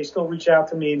 but yet they still reach out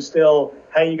to me and still,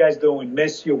 how you guys doing?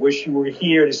 Miss you. Wish you were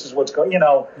here. This is what's going.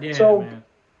 Yeah, so man.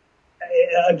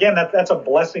 Again, that's a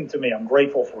blessing to me. I'm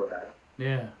grateful for that.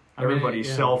 Yeah. Everybody's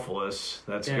selfless.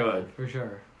 That's good. For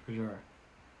sure.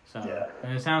 So,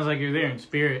 and it sounds like you're there in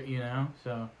spirit,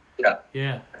 So. Yeah.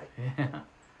 Yeah.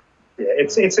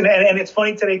 Yeah, and it's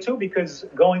funny today too because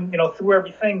going through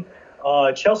everything,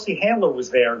 Chelsea Handler was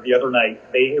there the other night.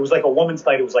 It was like a woman's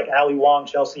night. It was like Ali Wong,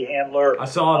 Chelsea Handler. I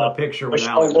saw the picture with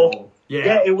Michelle Ali Wolf. Wong. Yeah.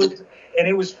 Yeah,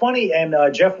 it was funny. And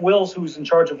Jeff Wills, who's in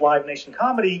charge of Live Nation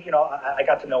Comedy, I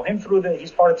got to know him through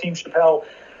he's part of Team Chappelle.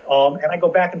 And I go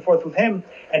back and forth with him,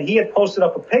 and he had posted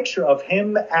up a picture of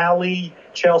him, Ali,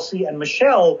 Chelsea, and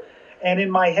Michelle. And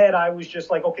in my head, I was just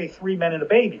like, okay, 3 men and a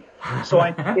baby. So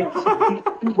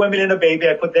it's 2 women and a baby.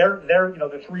 I put their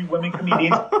the 3 women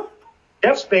comedians,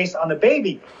 Jeff's face on the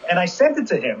baby, and I sent it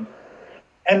to him.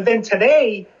 And then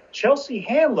today, Chelsea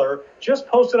Handler just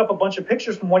posted up a bunch of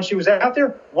pictures from when she was out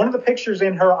there. One of the pictures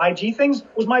in her IG things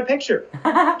was my picture. She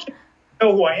didn't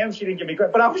know who I am. She didn't give me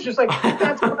credit, but I was just like,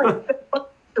 that's right.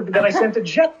 But then I sent it to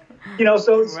Jeff.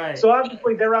 So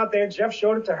obviously they're out there. Jeff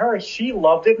showed it to her. She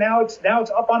loved it. Now it's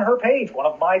up on her page. One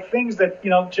of my things that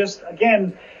just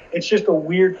again, it's just a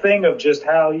weird thing of just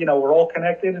how we're all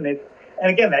connected, and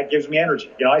again that gives me energy.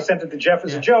 I sent it to Jeff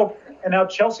as a joke, and now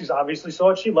Chelsea's obviously saw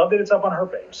it. She loved it. It's up on her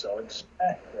page. So it's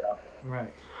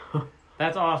right.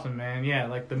 That's awesome, man. Yeah,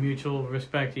 like the mutual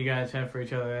respect you guys have for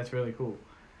each other. That's really cool.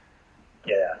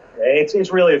 Yeah,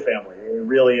 it's really a family. It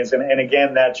really is, and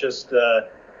again that just.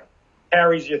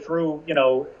 Carries you through,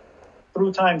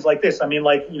 through times like this. I mean,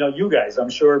 like, you guys, I'm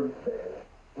sure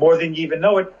more than you even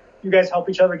know it, you guys help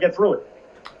each other get through it.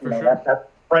 For sure. That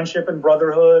friendship and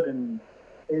brotherhood and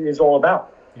it is all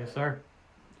about. Yes, sir.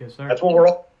 Yes, sir. That's what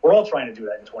we're all trying to do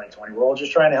that in 2020. We're all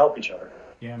just trying to help each other.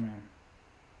 Yeah, man.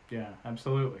 Yeah,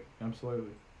 absolutely.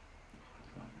 Absolutely.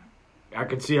 I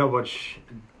could see how much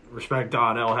respect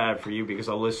Donnell had for you because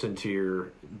I listened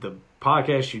to the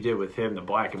podcast you did with him, the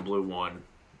Black and Blue one.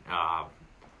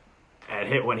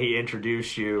 When he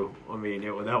introduced you, I mean,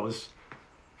 that was,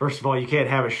 first of all, you can't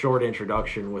have a short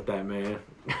introduction with that man,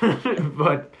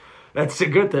 but that's a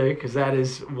good thing because that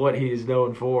is what he is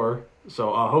known for.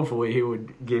 So hopefully he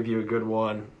would give you a good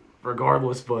one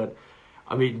regardless. But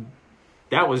I mean,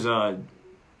 that was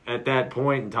at that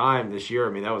point in time this year.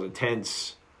 I mean, that was a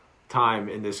tense time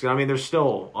in this. I mean, there's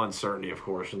still uncertainty, of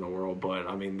course, in the world, but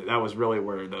I mean, that was really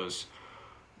where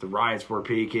the riots were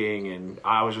peaking, and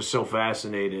I was just so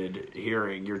fascinated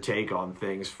hearing your take on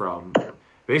things from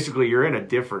basically you're in a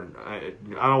different, I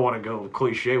don't want to go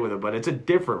cliche with it, but it's a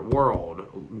different world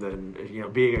than,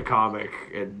 being a comic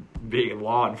and being in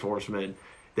law enforcement,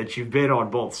 that you've been on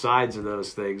both sides of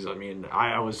those things. I mean,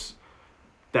 I was,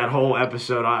 that whole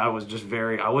episode, I was just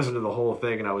I listened to the whole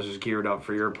thing and I was just geared up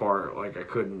for your part. Like I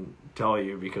couldn't tell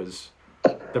you because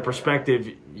the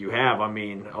perspective you have, I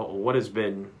mean, what's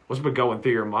been going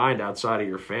through your mind outside of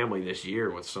your family this year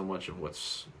with so much of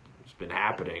what's been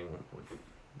happening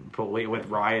with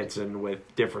riots and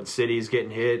with different cities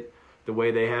getting hit the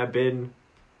way they have been?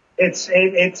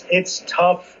 It's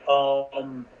tough.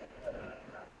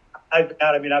 I've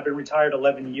been retired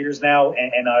 11 years now,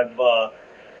 and I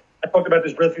talked about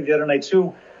this briefly the other night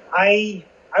too. I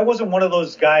wasn't one of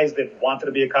those guys that wanted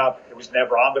to be a cop. It was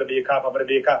never, I'm going to be a cop, I'm going to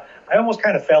be a cop. I almost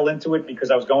kind of fell into it because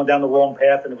I was going down the wrong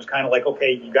path, and it was kind of like,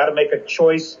 okay, you got to make a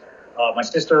choice. My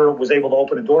sister was able to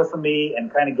open a door for me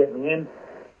and kind of get me in.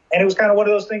 And it was kind of one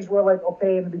of those things where, like,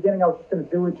 okay, in the beginning I was just going to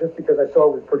do it just because I saw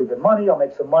it was pretty good money. I'll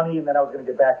make some money, and then I was going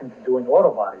to get back into doing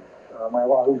auto bodies. I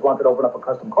always wanted to open up a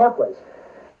custom car place.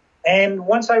 And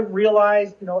once I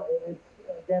realized, it's,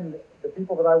 again, the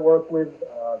people that I work with,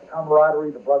 the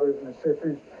camaraderie, the brothers and the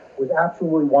sisters, was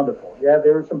absolutely wonderful. Yeah,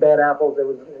 there were some bad apples. There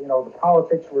was, the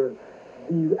politics were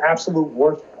the absolute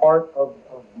worst part of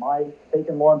my take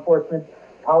in law enforcement.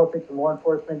 Politics and law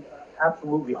enforcement,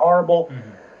 absolutely horrible.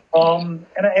 Mm-hmm.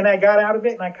 And I got out of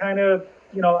it, and I kind of,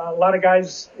 a lot of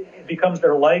guys, it becomes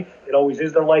their life. It always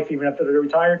is their life, even after they're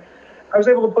retired. I was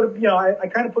able to put it, I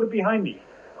kind of put it behind me.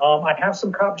 I have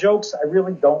some cop jokes. I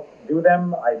really don't do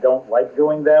them. I don't like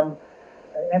doing them.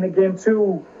 And again,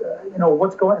 too,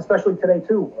 what's going, especially today,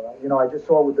 too. I just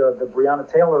saw with the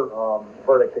Breonna Taylor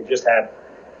verdict they just had.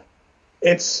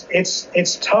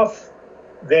 It's tough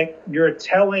that you're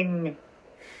telling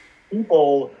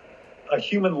people a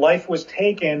human life was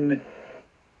taken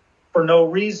for no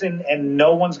reason and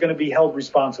no one's going to be held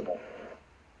responsible.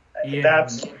 Yeah.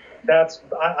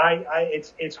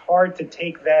 It's hard to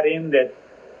take that in, that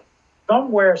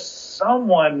somewhere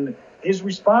someone is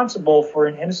responsible for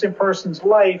an innocent person's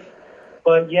life,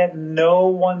 but yet no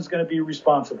one's going to be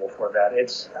responsible for that.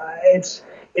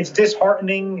 It's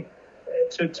disheartening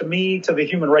to me, to the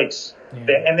human race.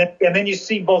 Yeah. And then you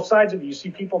see both sides of it. You see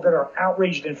people that are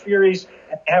outraged and furious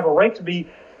and have a right to be,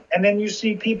 and then you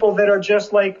see people that are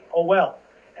just like, oh well.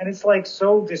 And it's like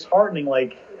so disheartening.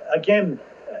 Like, again,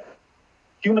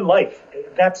 human life.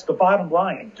 That's the bottom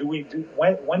line.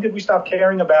 When did we stop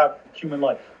caring about human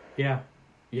life? Yeah.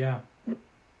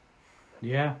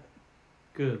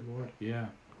 Good Lord, yeah.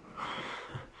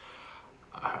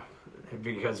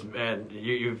 Because, man,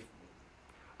 you're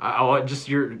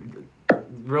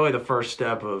really the first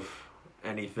step of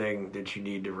anything that you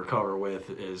need to recover with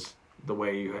is the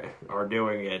way you are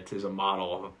doing it is a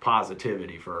model of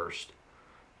positivity first.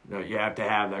 You have to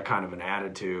have that kind of an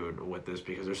attitude with this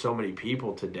because there's so many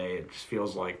people today. It just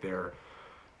feels like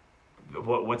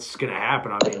what's going to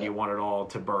happen? I mean, you want it all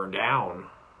to burn down,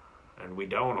 and we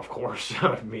don't, of course.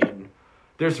 I mean,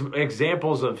 there's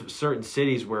examples of certain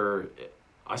cities where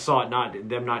I saw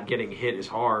them not getting hit as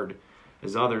hard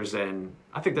as others, and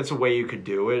I think that's a way you could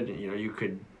do it. You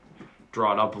could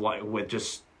draw it up like with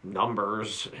just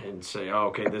numbers and say, oh,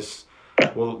 okay,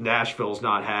 Nashville's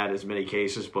not had as many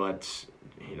cases, but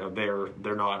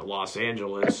they're not Los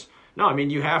Angeles. No, I mean,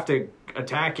 you have to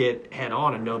attack it head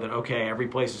on and know that, okay, every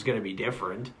place is going to be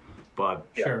different, but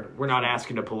sure, we're not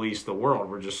asking to police the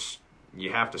world.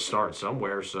 You have to start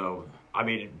somewhere. So, I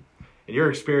mean, in your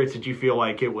experience, did you feel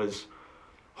like it was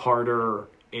harder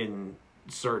in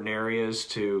certain areas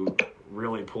to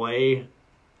really play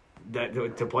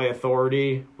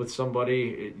authority with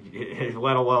somebody,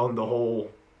 let alone the whole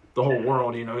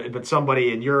world, but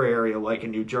somebody in your area, like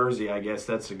in New Jersey, I guess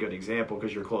that's a good example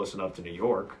because you're close enough to New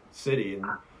York City. And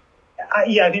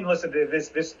I mean, listen,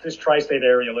 this tri-state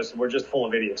area, listen, we're just full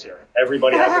of idiots here.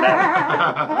 Everybody has an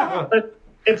attitude. But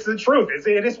it's the truth.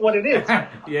 It is what it is.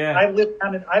 Yeah. I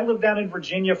lived down in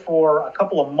Virginia for a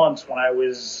couple of months when I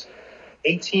was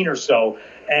 18 or so.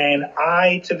 And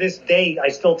to this day, I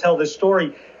still tell this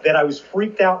story that I was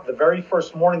freaked out the very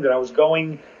first morning that I was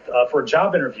going for a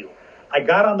job interview. I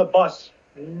got on the bus.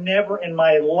 Never in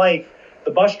my life, the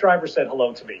bus driver said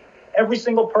hello to me. Every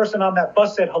single person on that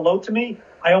bus said hello to me.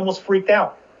 I almost freaked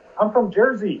out. I'm from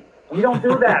Jersey. We don't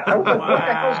do that. I was like, what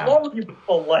the hell's wrong with you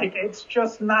people? Like, it's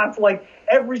just not like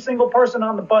every single person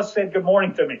on the bus said good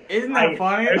morning to me. Isn't that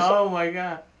funny? Oh, my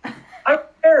God. I'm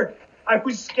scared. I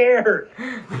was scared.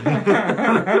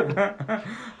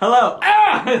 Hello.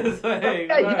 It's like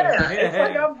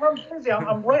I'm from Jersey.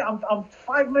 I'm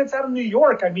 5 minutes out of New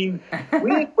York. I mean,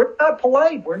 we're not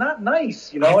polite. We're not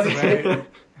nice. And I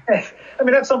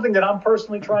mean, that's something that I'm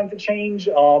personally trying to change.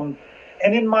 And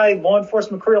in my law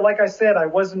enforcement career, like I said, I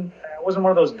wasn't one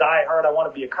of those diehard, I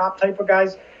want to be a cop type of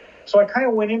guys. So I kind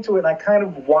of went into it and I kind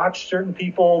of watched certain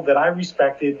people that I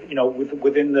respected,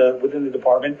 within the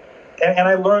department. And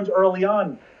I learned early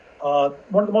on,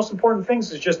 one of the most important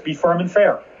things is just be firm and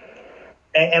fair.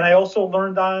 And I also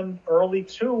learned on early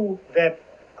too that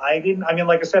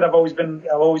like I said, I've always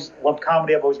loved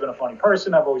comedy. I've always been a funny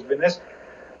person. I've always been this.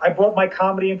 I brought my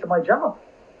comedy into my job.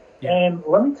 Yeah. And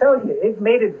let me tell you,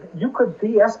 you could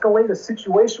de-escalate a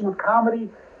situation with comedy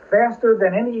faster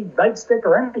than any nightstick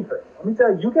or anything. Let me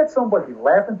tell you get somebody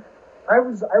laughing. I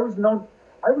was known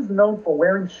for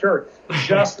wearing shirts,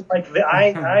 just like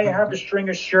I have a string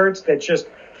of shirts that just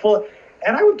full,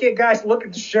 and I would get guys look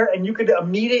at the shirt, and you could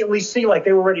immediately see like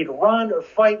they were ready to run or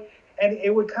fight, and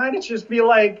it would kind of just be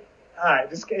like, all right,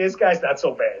 this guy's not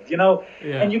so bad,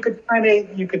 Yeah. And you could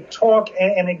talk,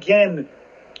 and again,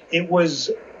 it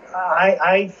was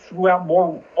I threw out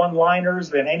more one-liners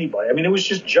than anybody. I mean, it was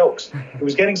just jokes. It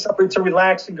was getting somebody to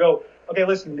relax and go, okay,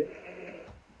 listen,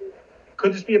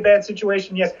 could this be a bad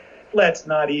situation? Yes. Let's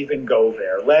not even go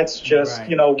there. Let's just,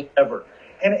 whatever.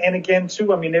 And again,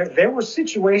 too, I mean, there were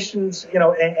situations,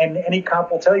 and any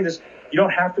cop will tell you this, you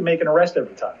don't have to make an arrest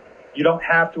every time. You don't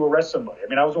have to arrest somebody. I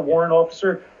mean, I was a warrant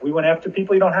officer. We went after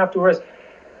people you don't have to arrest.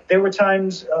 There were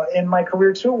times in my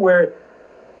career, too, where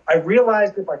I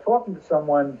realized if I'm talking to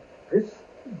someone,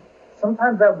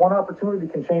 sometimes that one opportunity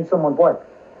can change someone's life.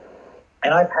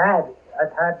 And there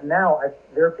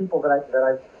are people that I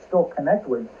still connect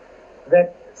with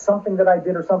that something that I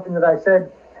did or something that I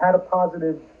said had a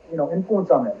positive, influence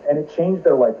on them, and it changed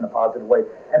their life in a positive way.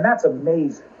 And that's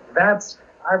amazing.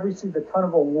 I've received a ton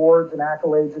of awards and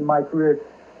accolades in my career,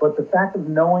 but the fact of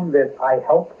knowing that I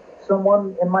helped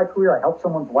someone in my career, I helped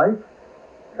someone's life,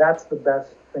 that's the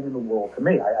best thing in the world to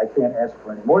me. I can't ask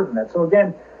for any more than that. So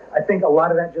again, I think a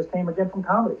lot of that just came again from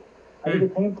comedy. I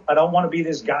think I don't want to be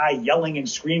this guy yelling and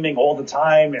screaming all the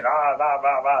time and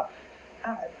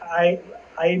I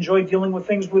enjoy dealing with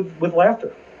things with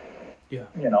laughter. Yeah.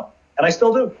 And I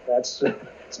still do. It's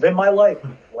been my life.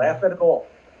 Laugh at it all.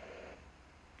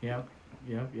 Yeah.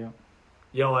 You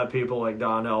don't let people like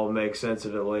Donnell make sense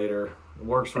of it later. It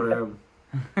works for him.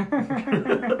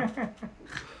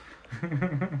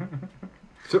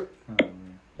 So,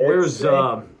 where's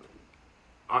what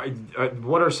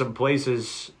are some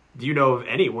places do you know of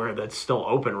anywhere that's still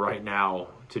open right now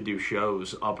to do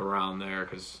shows up around there?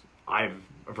 Because I've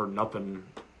heard nothing.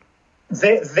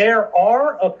 There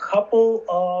are a couple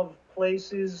of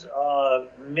places,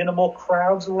 minimal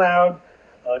crowds allowed.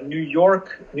 New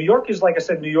York is, like I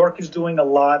said, New York is doing a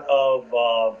lot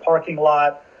of parking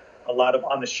lot, a lot of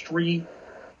on the street.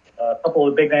 A couple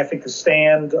of the big, I think, The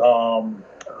Stand,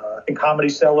 I think Comedy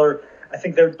Cellar. I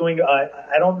think they're doing,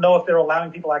 I don't know if they're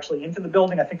allowing people actually into the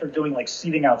building. I think they're doing like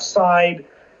seating outside,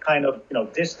 kind of,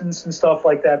 distance and stuff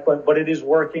like that. But it is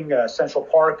working. Central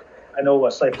Park, I know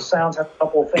Cypress Sounds have a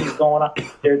couple of things going on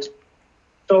there.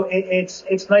 So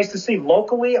it's nice to see.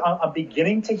 Locally, I'm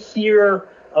beginning to hear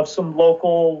of some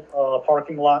local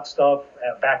parking lot stuff,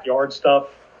 backyard stuff.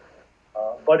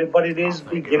 But it is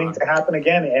beginning to happen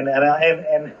again.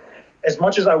 And as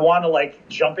much as I want to like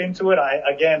jump into it,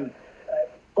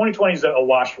 2020 is a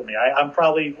wash for me. I'm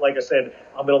probably, like I said,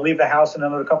 I'm going to leave the house in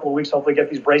another couple of weeks, hopefully get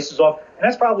these braces off. And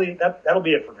that's probably, that'll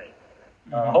be it for me.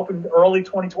 Hoping early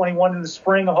 2021 in the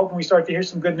spring, I'm hoping we start to hear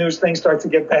some good news, things start to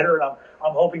get better, and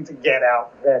I'm hoping to get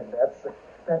out then.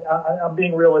 I'm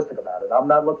being realistic about it. I'm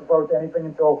not looking forward to anything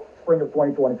until spring of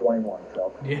 2021.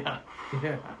 So. Yeah.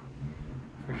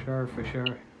 For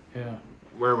sure. Yeah.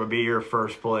 Where would be your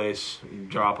first place? You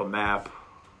drop a map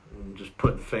and just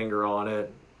put the finger on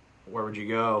it. Where would you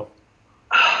go?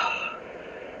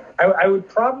 I would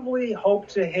probably hope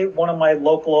to hit one of my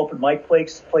local open mic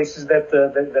places that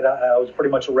I was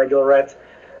pretty much a regular at.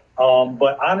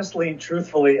 But honestly and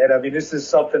truthfully, and I mean, this is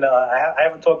something I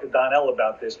haven't talked to Donnell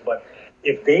about this, but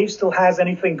if Dave still has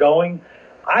anything going,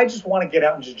 I just want to get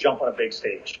out and just jump on a big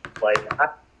stage. Like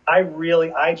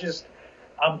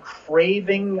I'm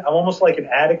craving, I'm almost like an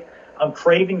addict. I'm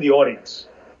craving the audience.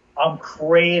 I'm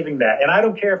craving that. And I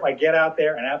don't care if I get out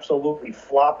there and absolutely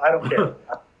flop. I don't care.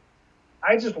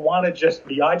 I just want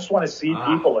to see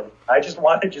people. And I just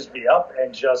want to just be up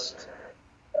and just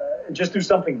do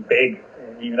something big,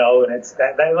 and it's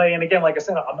that way. And again, like I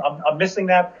said, I'm missing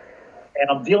that and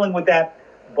I'm dealing with that,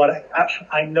 but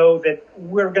I know that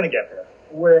we're going to get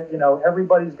there.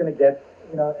 Everybody's going to get,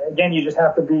 again, you just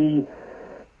have to be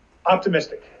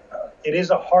optimistic. It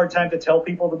is a hard time to tell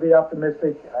people to be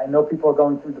optimistic. I know people are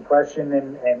going through depression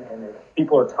and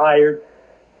people are tired,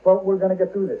 but we're going to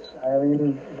get through this. I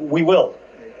mean, we will.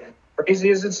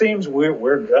 Crazy as it seems,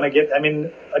 we're going to get, I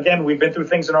mean, again, we've been through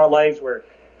things in our lives where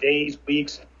days,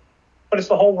 weeks, but it's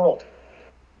the whole world.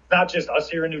 It's not just us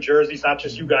here in New Jersey. It's not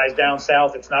just you guys down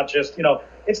south. It's not just,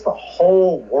 it's the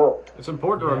whole world. It's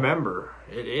important to remember.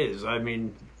 It is. I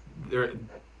mean,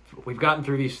 we've gotten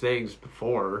through these things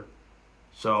before.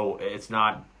 So it's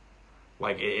not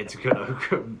like it's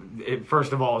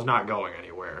first of all, it's not going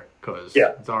anywhere because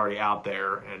it's already out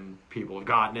there and people have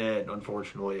gotten it,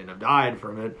 unfortunately, and have died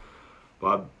from it.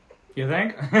 But you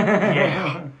think?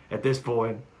 Yeah, at this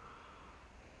point,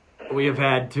 we have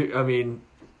had to. I mean,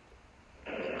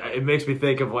 it makes me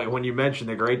think of like when you mentioned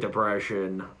the Great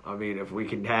Depression. I mean, if we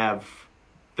can have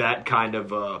that kind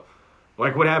of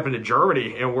like what happened to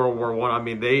Germany in World War I. I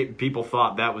mean, people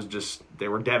thought that was just, they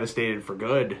were devastated for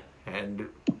good and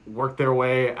worked their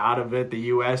way out of it. The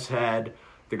U.S. had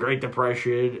the Great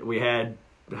Depression. We have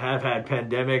had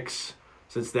pandemics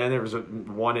since then. There was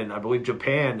one in, I believe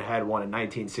Japan had one in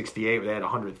 1968 where they had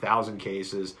 100,000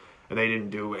 cases and they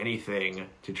didn't do anything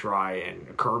to try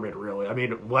and curb it, really. I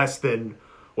mean, less than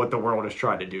what the world has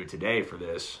tried to do today for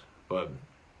this. But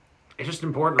it's just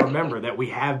important to remember that we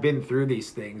have been through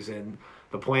these things and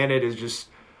the planet is just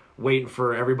waiting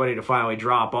for everybody to finally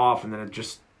drop off and then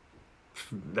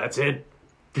that's it.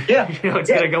 Yeah. It's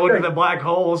going to go into the black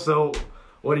hole, so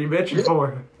what are you bitching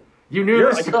for? You knew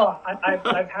this.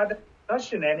 I've had that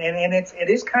discussion and it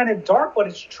is kind of dark, but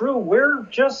it's true. We're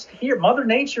just here. Mother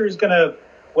Nature is going to,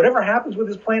 whatever happens with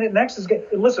this planet next is going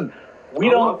to, listen, we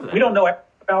don't know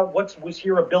about what was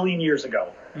here a billion years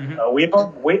ago.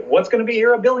 Mm-hmm. What's going to be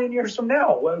here a billion years from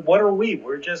now? What are we?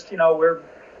 We're just,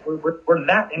 we're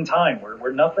that in time.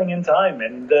 We're nothing in time,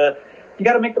 and you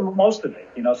got to make the most of it.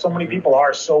 So many people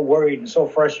are so worried and so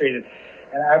frustrated,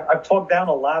 and I've talked down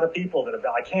a lot of people that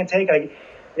I can't take it.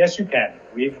 Yes, you can.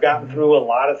 We've gotten through a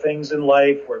lot of things in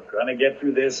life. We're gonna get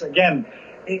through this. Again,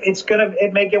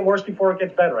 it may get worse before it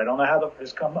gets better. I don't know how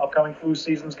this upcoming flu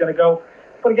season is going to go.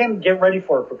 But again, get ready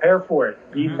for it, prepare for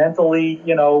it, be mentally,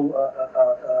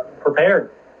 prepared.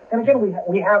 And again,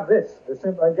 we have this. This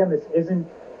isn't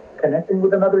connecting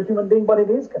with another human being, but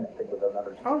it is connecting with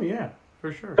another human being. Oh, yeah,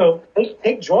 for sure. So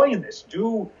take joy in this.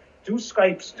 Do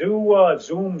Skypes, do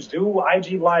Zooms, do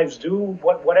IG Lives, do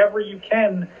whatever you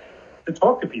can to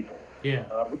talk to people. Yeah.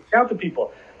 Reach out to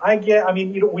people.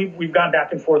 We've gone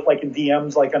back and forth like in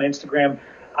DMs, like on Instagram.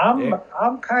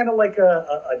 I'm kind of like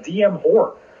a DM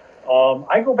whore.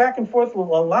 I go back and forth with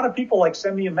a lot of people. Like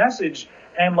send me a message,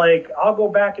 and like I'll go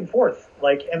back and forth.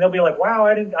 Like, and they'll be like, "Wow,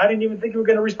 I didn't even think you were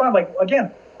going to respond." Like,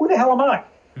 again, who the hell am I?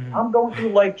 Mm-hmm. I'm going through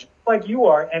life like you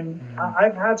are, and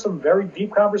I've had some very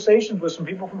deep conversations with some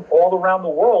people from all around the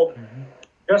world,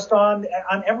 just on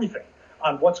everything,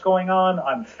 on what's going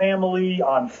on family,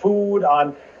 on food,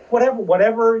 on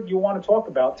whatever you want to talk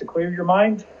about to clear your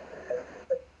mind.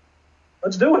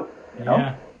 Let's do it. You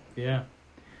know?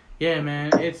 Yeah,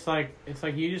 man. It's like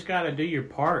you just got to do your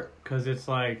part, because it's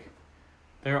like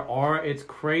it's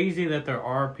crazy that there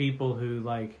are people who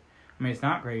like. I mean, it's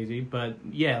not crazy, but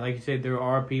yeah, like you said, there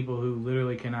are people who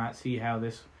literally cannot see how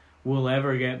this will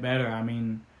ever get better. I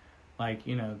mean, like,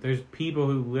 you know, there's people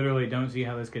who literally don't see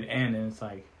how this could end, and it's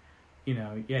like, you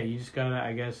know, yeah, you just gotta,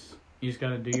 I guess, you just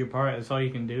gotta do your part. That's all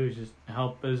you can do is just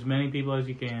help as many people as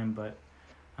you can. But,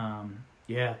 no,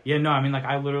 I mean, like,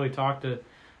 I literally talk to,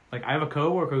 like, I have a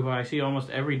coworker who I see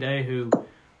almost every day who,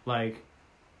 like,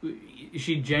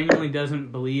 she genuinely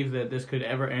doesn't believe that this could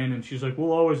ever end, and she's like,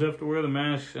 we'll always have to wear the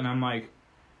masks, and I'm like,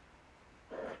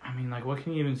 I mean, like, what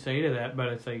can you even say to that? But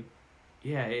it's like,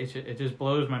 yeah, it just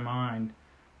blows my mind,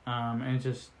 and it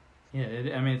just, yeah,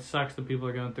 it sucks that people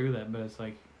are going through that, but it's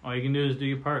like, all you can do is do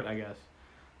your part, I guess.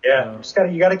 Yeah,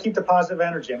 you got to keep the positive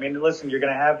energy. I mean, listen, you're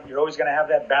always gonna have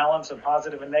that balance of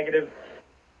positive and negative.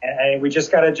 And we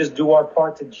just got to just do our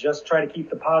part to just try to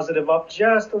keep the positive up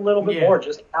just a little bit more,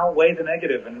 just outweigh the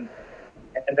negative. And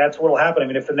that's what will happen. I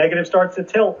mean, if the negative starts to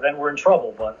tilt, then we're in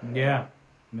trouble. But Yeah.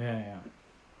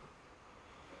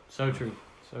 So true.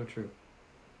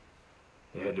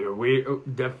 Yeah, dude, we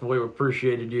definitely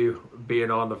appreciated you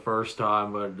being on the first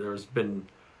time, but there's been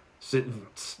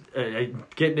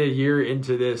getting a year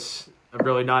into this, I've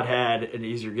really not had an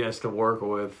easier guest to work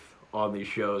with on these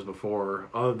shows before,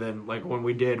 other than like when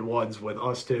we did ones with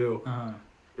us two.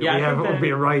 Yeah, we have it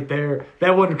being right there.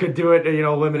 That one could do it, you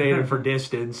know, eliminated for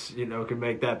distance, you know, could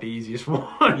make that the easiest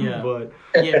one. Yeah. But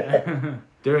yeah,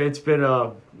 dude, it's been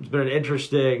an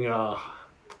interesting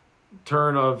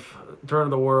turn of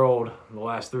the world in the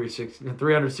last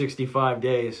 365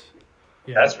 days.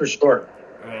 Yeah. That's for sure.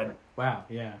 And wow,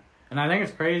 yeah. And I think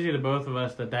it's crazy to both of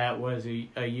us that was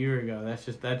a year ago.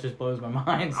 That just blows my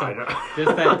mind. So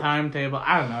just that timetable,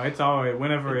 I don't know. It's always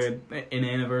whenever an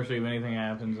anniversary of anything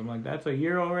happens, I'm like, that's a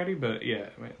year already. But yeah,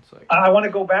 I mean, it's like I want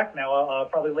to go back now.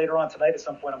 Probably later on tonight at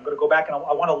some point, I'm going to go back and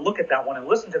I want to look at that one and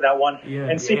listen to that one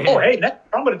and see. Oh, hey, next,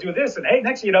 I'm going to do this, and hey,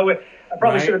 next, you know, I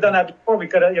probably should have done that before. We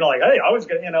could have, you know, like, hey, I was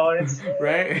going to, you know, it's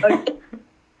right. Like,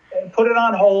 put it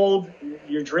on hold.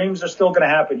 Your dreams are still going to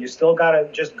happen. You still got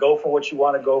to just go for what you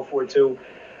want to go for too.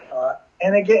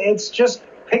 And again, it's just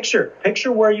picture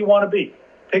where you want to be.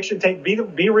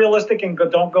 Be realistic and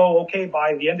don't go, okay,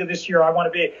 by the end of this year, I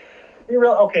want to be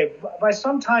real. Okay, by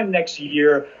sometime next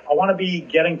year, I want to be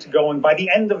getting to going. By the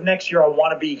end of next year, I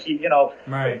want to be, you know,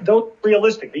 don't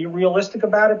realistic. Be realistic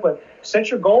about it, but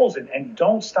set your goals and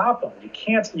don't stop them.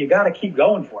 You got to keep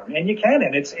going for them, and you can.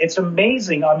 And it's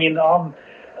amazing. I mean,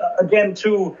 again,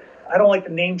 too, I don't like the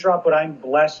name drop, but I'm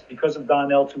blessed because of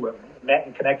Donnell to have met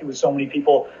and connected with so many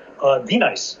people.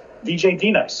 DJ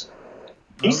D-Nice.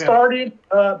 He started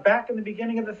back in the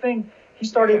beginning of the thing. He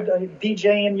started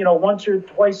DJing, you know, once or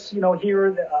twice, you know,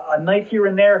 here, a night here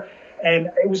and there.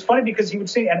 And it was funny because he would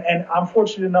sing, and I'm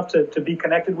fortunate enough to be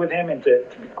connected with him and to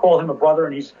call him a brother.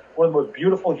 And he's one of the most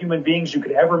beautiful human beings you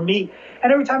could ever meet.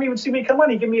 And every time he would see me come on,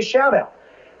 he'd give me a shout out.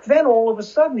 Then all of a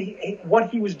sudden, what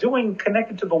he was doing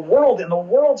connected to the world, and the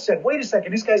world said, wait a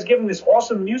second, this guy's giving this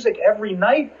awesome music every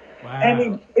night. Wow.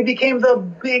 And it became the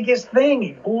biggest thing.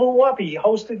 He blew up. He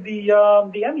hosted the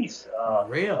Emmys.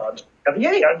 Really?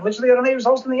 Literally the other day he was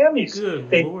hosting the Emmys.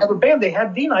 They have a band. They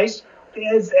had D-Nice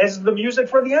as the music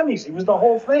for the Emmys. He was the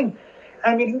whole thing.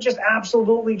 I mean, he just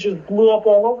absolutely just blew up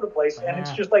all over the place. And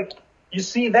it's just like, you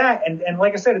see that. And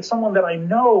like I said, it's someone that I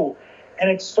know, and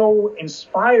it's so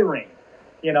inspiring.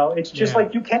 You know, it's just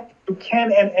like you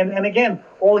can, and again,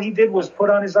 all he did was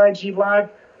put on his IG Live,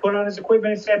 put on his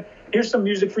equipment and said, here's some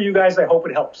music for you guys. I hope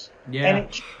it helps. Yeah.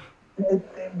 And it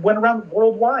went around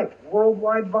worldwide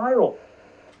viral.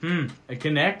 It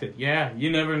connected. Yeah. You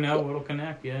never know what'll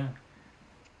connect. Yeah.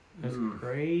 That's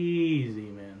crazy,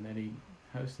 man, that he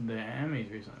hosted the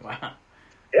Emmys recently. Wow.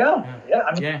 Yeah.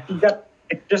 I mean, you got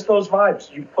just those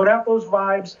vibes. You put out those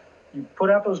vibes, you put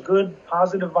out those good,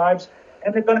 positive vibes,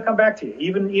 and they're going to come back to you.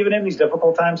 Even in these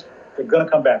difficult times, they're going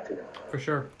to come back to you. For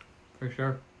sure. I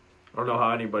don't know how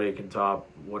anybody can top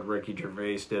what Ricky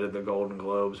Gervais did at the Golden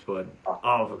Globes, but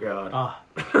oh my God.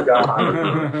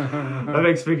 That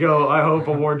makes me go, I hope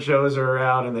award shows are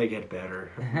around and they get better.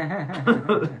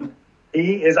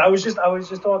 He is. I was just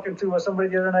talking to somebody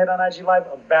the other night on IG Live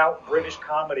about British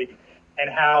comedy and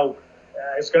how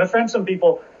it's going to offend some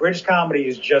people. British comedy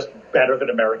is just better than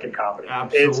American comedy.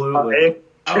 Absolutely.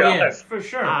 For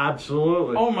sure.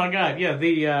 Absolutely. Oh my God, yeah,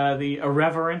 the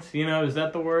irreverence, is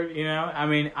that the word? I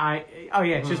mean,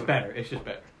 it's just better. It's just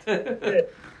better.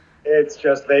 It's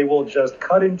just, they will just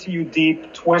cut into you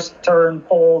deep, twist, turn,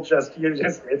 pull, I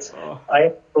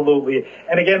absolutely.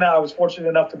 And again, I was fortunate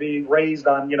enough to be raised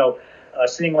on,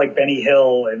 seeing like Benny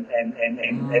Hill and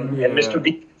Mr.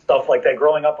 Bean, stuff like that,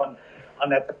 growing up on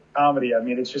that comedy. I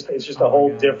mean, it's just a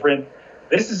whole different,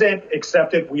 this is it,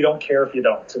 accept it, we don't care if you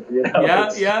don't.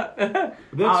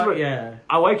 Yeah.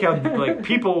 I like how like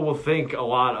people will think a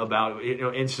lot about,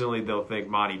 instantly they'll think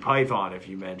Monty Python if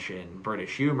you mention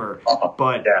British humor,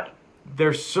 but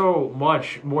there's so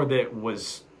much more that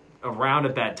was around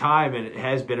at that time and it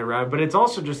has been around, but it's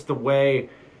also just the way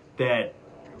that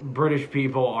British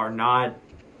people are not,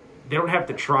 they don't have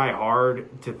to try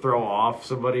hard to throw off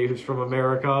somebody who's from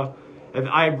America. And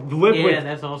I lived with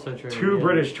that's also true. two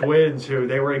British twins who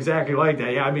they were exactly like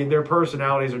that. Yeah, I mean, their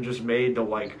personalities are just made to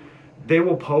like, they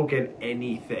will poke at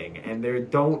anything and they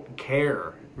don't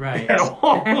care at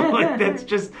all. Like, that's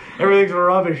just, everything's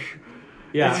rubbish.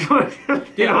 Yeah.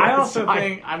 I also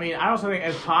think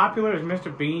as popular as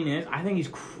Mr. Bean is, I think he's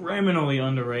criminally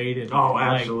underrated. Oh,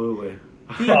 absolutely.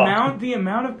 The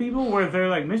amount of people where they're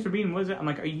like, Mr. Bean, what is it? I'm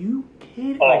like, are you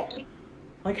kidding?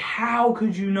 Like how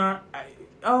could you not?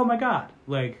 Oh my God!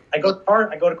 Like I go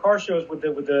to car shows with the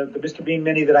Mr. Bean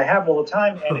Mini that I have all the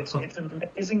time, and it's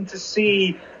amazing to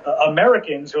see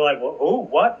Americans who are like, well, oh,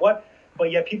 what?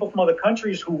 But yet people from other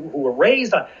countries who were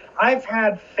raised on. I've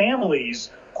had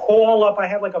families call up. I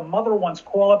had like a mother once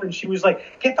call up, and she was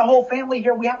like, "Get the whole family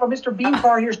here. We have a Mr. Bean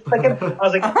car here." I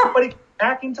was like, "Everybody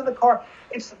back into the car."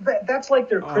 That's like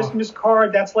their Christmas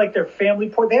card. That's like their family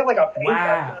portrait. They have like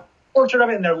a portrait of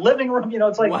it in their living room.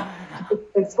 It's like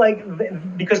it's like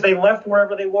because they left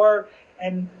wherever they were,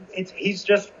 and he's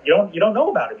just you don't know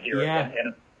about him here. Yeah.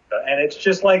 And it's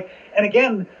just like, and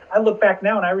again, I look back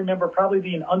now and I remember probably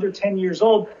being under 10 years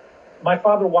old. My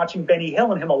father watching Benny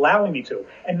Hill and him allowing me to,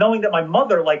 and knowing that my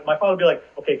father would be like,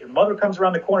 okay, if your mother comes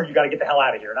around the corner, you got to get the hell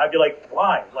out of here. And I'd be like,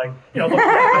 why? Like,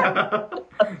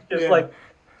 like,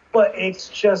 but it's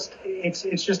just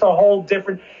a whole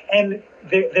different, and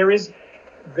there is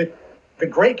the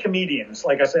great comedians,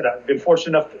 like I said, I've been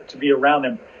fortunate enough to be around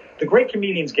them. The great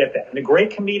comedians get that, and the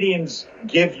great comedians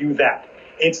give you that.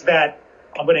 It's that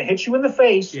I'm going to hit you in the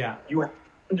face. Yeah. You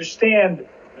understand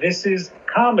this is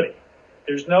comedy.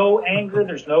 There's no anger.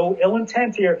 There's no ill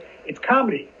intent here. It's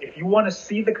comedy. If you want to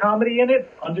see the comedy in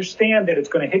it, understand that it's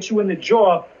going to hit you in the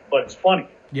jaw, but it's funny.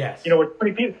 Yes. Too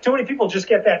many people just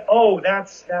get that. Oh,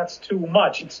 that's too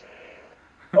much. It's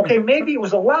okay. Maybe it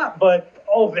was a lot, but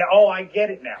I get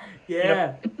it now.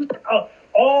 Yeah.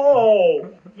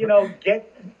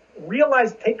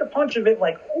 Realize, take a punch of it.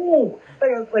 Like, ooh,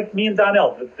 like me and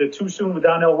Donnell, the Too Soon with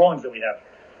Donnell Rawlings that we have.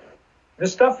 The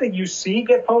stuff that you see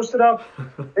get posted up,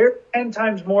 there's 10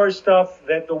 times more stuff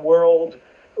that the world,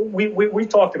 we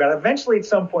talked about. Eventually, at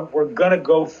some point, we're going to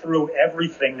go through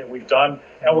everything that we've done,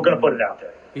 and we're going to put it out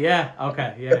there. Yeah,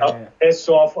 okay. Yeah. Piss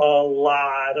off a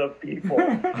lot of people.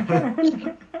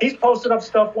 He's posted up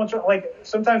stuff once, like,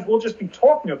 sometimes we'll just be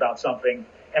talking about something,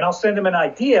 and I'll send him an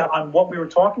idea on what we were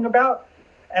talking about,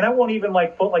 and I won't even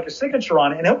put a signature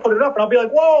on it, and he'll put it up, and I'll be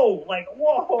like, whoa, like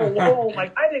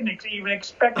I didn't even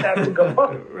expect that to go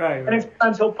up. Right. And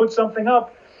sometimes he'll put something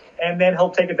up, and then he'll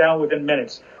take it down within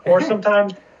minutes. Or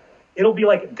sometimes it'll be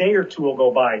like a day or two will go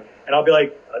by, and I'll be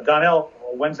like, Donnell,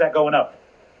 when's that going up?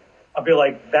 I'll be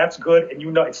like, that's good, and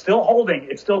it's still holding.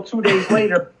 It's still 2 days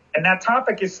later, and that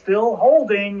topic is still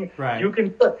holding. Right. You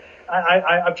can.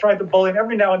 I've tried to bully him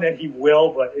every now and then. He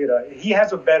will, but he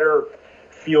has a better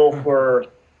feel for.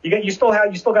 You still got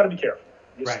to be careful.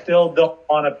 You still don't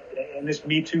want to, in this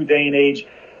Me Too day and age,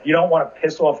 you don't want to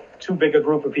piss off too big a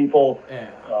group of people. Yeah.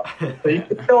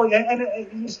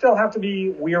 You still have to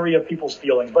be weary of people's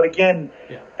feelings. But again,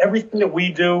 everything that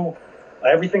we do,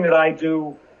 everything that I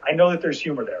do, I know that there's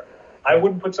humor there. I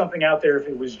wouldn't put something out there if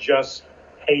it was just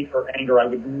hate or anger. I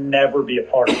would never be a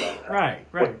part of that. Right.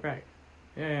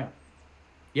 Yeah.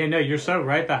 Yeah, no, you're so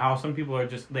right. How some people are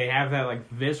they have that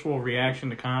visceral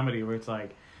reaction to comedy where it's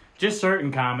like just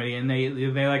certain comedy and they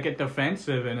get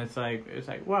defensive and it's like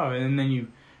whoa, and then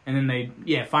they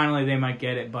finally they might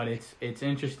get it, but it's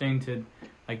interesting to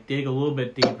dig a little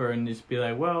bit deeper and just be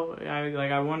like, well,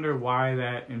 I wonder why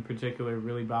that in particular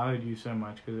really bothered you so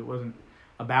much, because it wasn't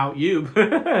about you.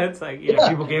 It's like, you know,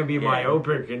 People can't be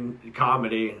myopic in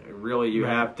comedy. Really, you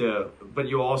have to, but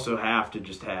you also have to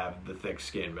just have the thick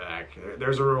skin back.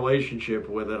 There's a relationship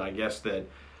with it, I guess, that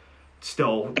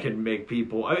still can make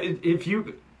people. If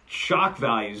you shock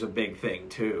value is a big thing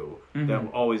too.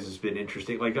 That always has been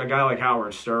interesting. Like a guy like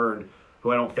Howard Stern,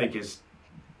 who I don't think is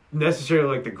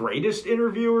necessarily like the greatest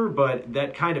interviewer, but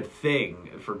that kind of thing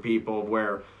for people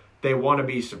where they want to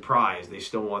be surprised. They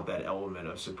still want that element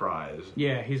of surprise.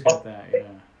 Yeah, he's got that, yeah.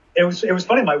 It was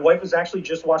funny. My wife was actually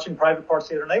just watching Private Parts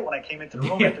the other night when I came into the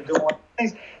room after doing one of the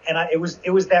things, and it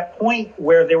was that point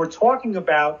where they were talking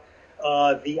about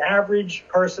the average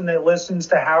person that listens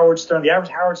to Howard Stern. The average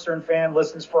Howard Stern fan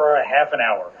listens for a half an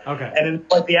hour. Okay. And then,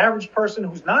 like, the average person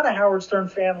who's not a Howard Stern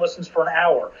fan listens for an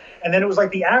hour. And then it was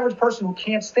like the average person who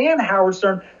can't stand Howard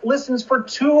Stern listens for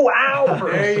 2 hours.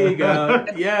 There you go.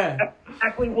 Yeah. That's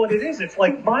exactly what it is. It's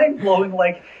like mind blowing.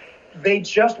 Like, they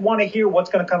just want to hear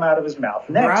what's going to come out of his mouth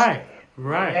next.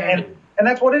 Right. And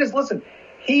that's what it is. Listen,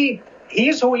 he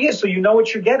is who he is, so you know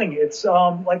what you're getting. It's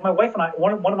like my wife and I,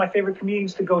 one of my favorite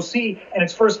comedians to go see, and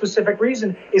it's for a specific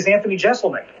reason, is Anthony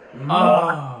Jeselnik.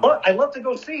 I love to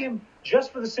go see him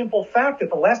just for the simple fact that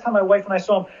the last time my wife and I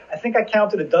saw him, I think I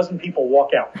counted 12 people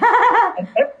walk out. And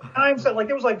every time, so like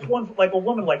there was like one, like a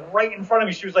woman like right in front of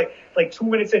me. She was like 2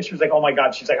 minutes in, she was like, "Oh my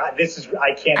God!" She's like, I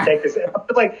can't take this." I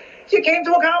was like, "You came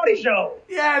to a comedy show."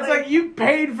 Yeah, it's like you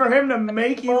paid for him to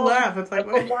make you laugh. It's like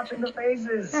I'm watching the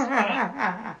faces.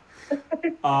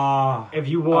 If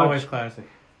you watch always classic.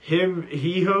 him,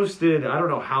 he hosted, I don't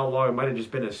know how long, it might have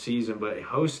just been a season, but he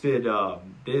hosted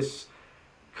this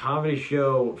comedy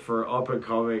show for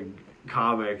up-and-coming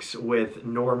comics with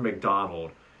Norm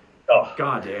Macdonald. Oh.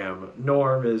 Goddamn,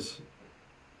 Norm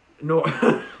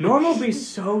will be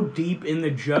so deep in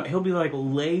the joke. He'll be like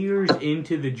layers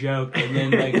into the joke, and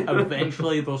then like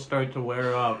eventually they'll start to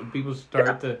wear up, and people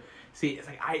start to see. It's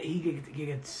like he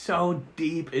gets so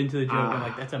deep into the joke. I'm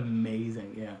like, that's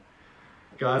amazing. Yeah.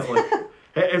 God, like,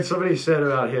 and somebody said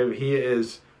about him, he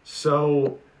is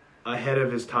so ahead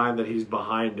of his time that he's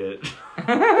behind it.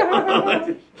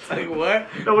 It's like, what?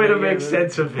 No way to make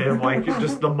sense of him, like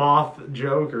just the moth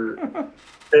joke or.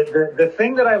 The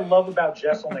thing that I love about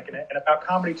Jeselnik and about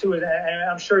comedy too, and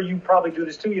I'm sure you probably do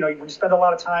this too, you know, when you spend a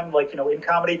lot of time, like, you know, in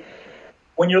comedy,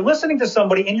 when you're listening to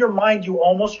somebody, in your mind, you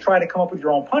almost try to come up with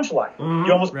your own punchline.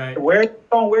 You almost,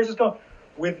 where's this going?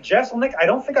 With Jeselnik, I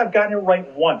don't think I've gotten it right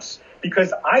once,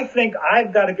 because I think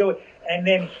I've got to go, and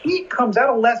then he comes out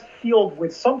of left field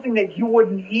with something that you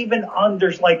wouldn't even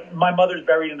understand, like, my mother's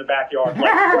buried in the backyard.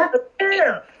 Like, what the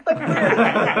hair?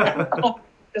 Like,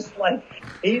 just like,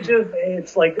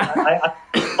 it's like, I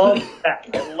love that.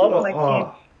 I love when I can't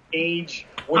gauge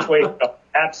which way to go.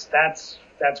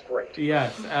 That's great.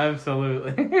 Yes,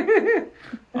 absolutely.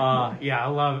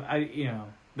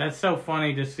 That's so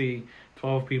funny to see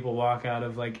 12 people walk out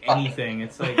of like anything.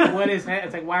 It's like, what is that?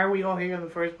 It's like, why are we all here in the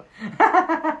first place?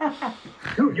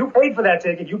 You paid for that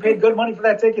ticket. You paid good money for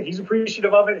that ticket. He's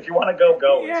appreciative of it. If you want to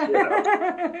go. Yeah, you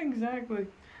know. Exactly.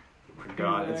 Oh my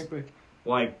God, exactly. It's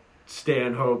like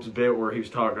Stanhope's bit where he was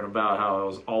talking about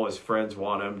how all his friends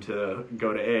want him to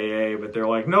go to AA, but they're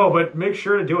like, no, but make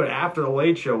sure to do it after the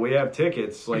Late Show. We have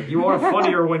tickets. Like, you are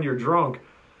funnier when you're drunk.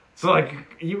 So, like,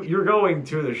 you're going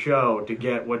to the show to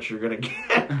get what you're going to get.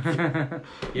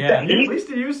 Yeah. At least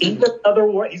he's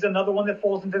another one that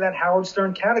falls into that Howard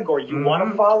Stern category. You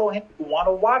want to follow him. You want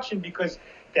to watch him because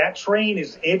that train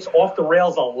it's off the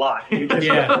rails a lot.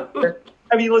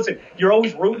 I mean, listen, you're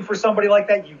always rooting for somebody like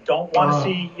that. You don't want to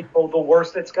see, you know, the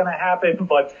worst that's going to happen.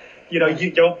 But, you know,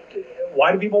 you don't.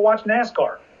 Why do people watch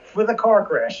NASCAR? For the car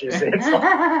crashes.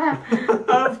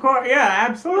 Of course, yeah,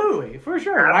 absolutely, for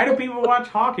sure. Why do people watch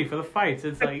hockey? For the fights?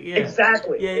 It's like, yeah,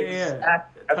 exactly. Yeah.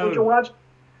 Exactly. That's what you watch.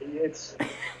 It's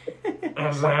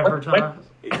as advertised.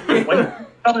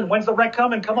 When's the wreck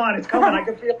coming? Come on, it's coming. I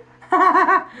can feel it.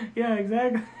 Yeah,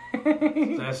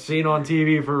 exactly. That's seen on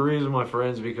TV for a reason, my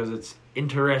friends, because it's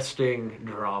interesting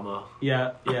drama.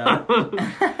 Yeah.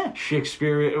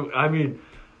 Shakespeare. I mean,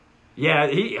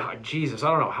 yeah. Jesus,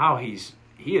 I don't know how he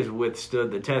has withstood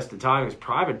the test of time. His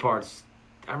Private Parts,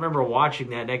 I remember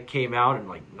watching that. That came out in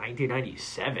like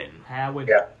 1997. Howard.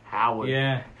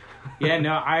 Yeah. Yeah,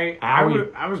 no,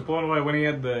 I was blown away when he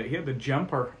had the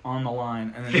jumper on the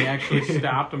line, and then he actually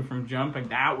stopped him from jumping.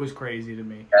 That was crazy to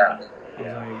me.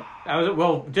 I was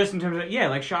well, just in terms of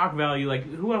like shock value. Like,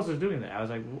 who else is doing that? I was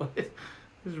like, what? This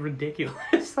is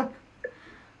ridiculous.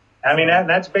 I mean,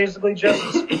 that's basically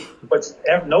just what's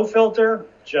no filter.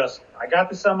 Just, I got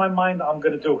this on my mind. I'm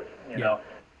going to do it. You know,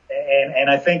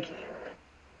 and I think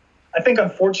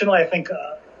unfortunately,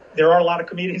 there are a lot of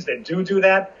comedians that do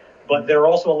that. But there are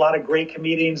also a lot of great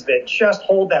comedians that just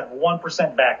hold that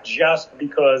 1% back just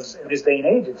because in this day and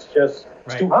age, it's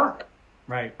too hot.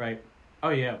 Right. Oh,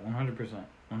 yeah, 100%.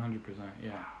 100%,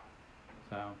 yeah.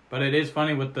 So, but it is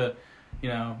funny with the,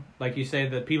 like you say,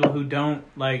 the people who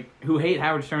who hate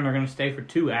Howard Stern are going to stay for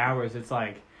 2 hours. It's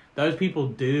like, those people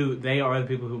they are the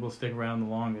people who will stick around the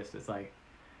longest. It's like,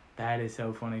 that is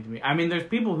so funny to me. I mean, there's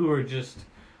people who are just,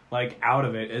 out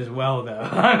of it as well, though.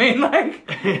 I mean, I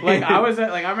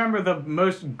remember the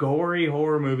most gory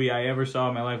horror movie I ever saw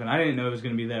in my life, and I didn't know it was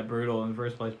going to be that brutal in the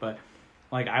first place, but,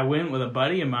 I went with a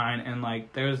buddy of mine, and,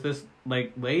 there was this,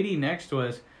 lady next to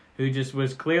us who just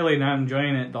was clearly not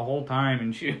enjoying it the whole time,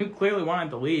 and she clearly wanted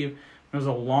to leave. It was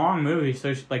a long movie,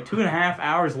 so she, 2.5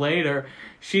 hours later,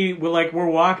 we're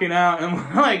walking out, and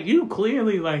we're like, you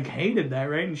clearly, hated that,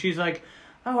 right? And she's like,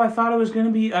 oh, I thought it was going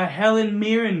to be a Helen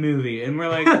Mirren movie. And we're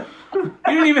like, you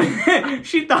didn't even,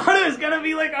 she thought it was going to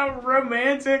be a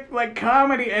romantic,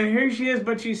 comedy. And here she is,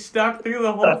 but she's stuck through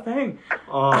the whole thing.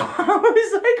 Oh. I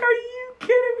was like, are you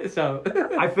kidding me? So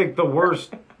I think the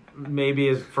worst maybe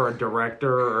is for a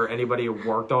director or anybody who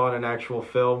worked on an actual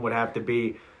film would have to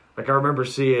be, I remember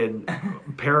seeing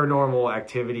Paranormal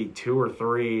Activity 2 or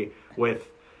 3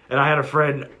 and I had a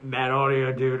friend, Matt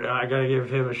Audio, dude, I gotta give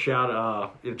him a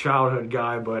shout, a childhood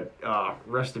guy, but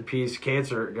rest in peace,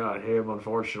 cancer got him,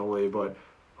 unfortunately, but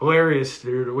hilarious,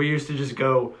 dude. We used to just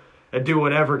go and do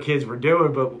whatever kids were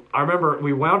doing, but I remember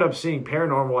we wound up seeing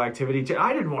Paranormal Activity 2.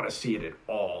 I didn't want to see it at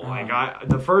all.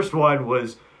 The first one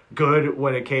was good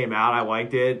when it came out. I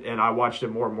liked it, and I watched it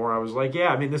more and more. I was like, yeah,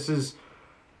 I mean, this is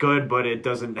good, but it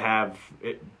didn't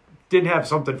have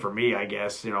something for me, I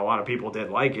guess. A lot of people did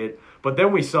like it. But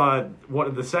then we saw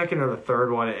the second or the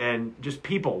third one, and just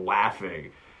people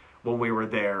laughing when we were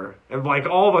there. And,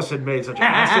 all of us had made such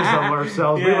asses of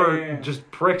ourselves. We were just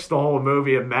pricks the whole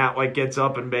movie, and Matt, gets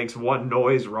up and makes one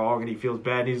noise wrong, and he feels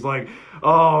bad. And he's like,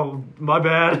 oh, my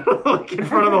bad, in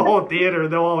front of the whole theater.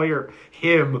 They'll all hear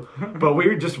him. But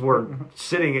we just were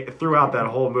sitting throughout that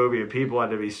whole movie, and people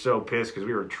had to be so pissed because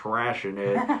we were trashing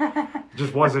it. It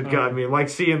just wasn't good. I mean,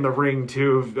 seeing The Ring,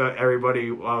 too, everybody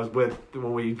I was with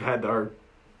when we had our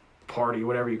party,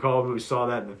 whatever you call it, we saw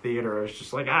that in the theater. I was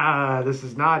just like, this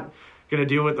is not going to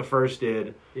do what the first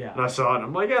did. Yeah. And I saw it, and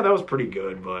I'm like, yeah, that was pretty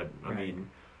good, but, I mean,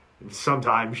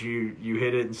 sometimes you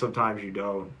hit it, and sometimes you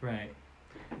don't. Right.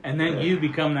 And then you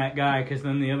become that guy, because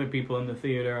then the other people in the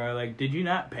theater are like, did you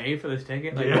not pay for this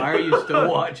ticket? Why are you still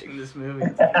watching this movie?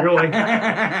 You're like,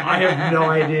 I have no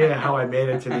idea how I made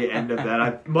it to the end of that.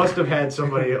 I must have had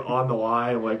somebody on the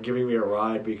line, giving me a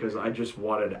ride, because I just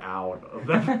wanted out of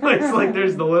that place.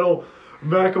 There's the little,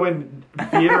 back when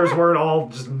theaters weren't all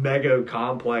just mega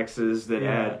complexes that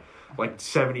had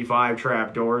 75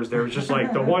 trap doors. There was just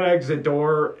the one exit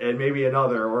door and maybe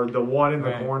another, or the one in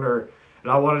the corner.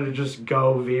 And I wanted to just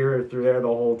go veer through there the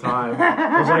whole time.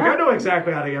 I was like, I know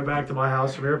exactly how to get back to my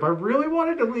house from here. If I really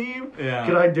wanted to leave,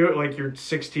 could I do it your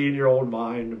 16-year-old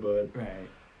mind? But,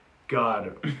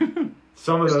 God,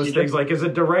 some of those things, as a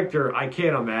director, I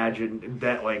can't imagine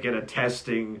that, in a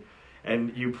testing,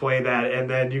 and you play that, and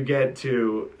then you get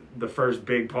to the first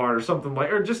big part or something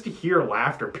or just to hear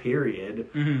laughter, period,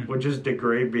 would just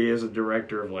degrade me as a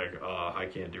director of I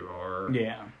can't do horror.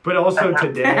 Yeah. But also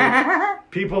today,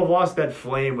 people have lost that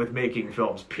flame with making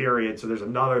films, period. So there's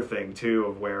another thing, too,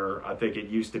 of where I think it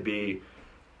used to be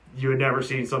you had never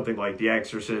seen something like The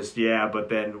Exorcist, but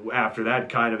then after that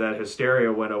that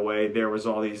hysteria went away, there was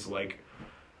all these,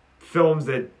 films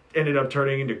that ended up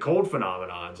turning into cult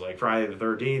phenomenons, like Friday the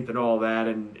 13th and all that,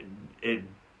 and it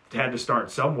had to start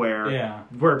somewhere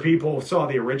where people saw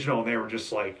the original and they were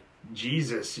just like,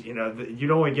 Jesus,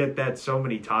 you'd only get that so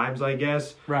many times, I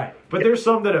guess. Right. But there's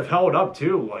some that have held up,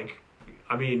 too.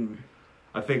 I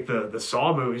think the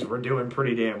Saw movies were doing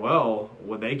pretty damn well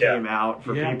when they came out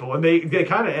for people. And they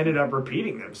kind of ended up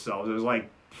repeating themselves. It was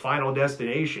Final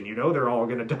Destination. They're all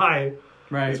going to die.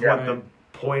 Right. Is what the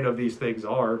point of these things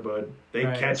are, but they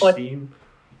catch steam.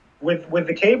 With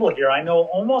the cable here, I know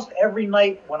almost every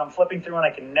night when I'm flipping through and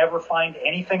I can never find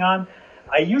anything on,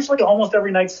 I usually almost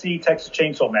every night see Texas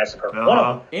Chainsaw Massacre.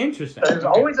 Interesting. There's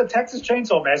always a Texas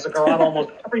Chainsaw Massacre on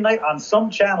almost every night on some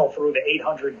channel through the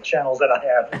 800 channels that I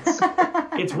have.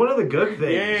 It's one of the good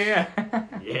things. Yeah.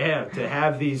 Yeah, to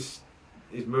have these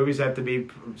movies have to be,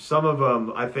 some of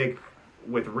them, I think,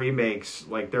 with remakes,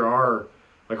 there are,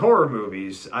 horror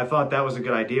movies. I thought that was a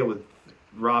good idea with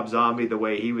Rob Zombie, the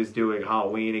way he was doing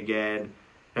Halloween again,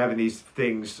 having these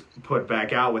things put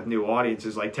back out with new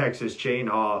audiences, like Texas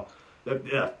Chainsaw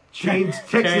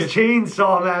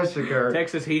Massacre.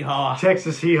 Texas Hee-Haw.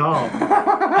 Texas Hee-Haw.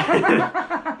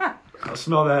 I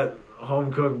smell that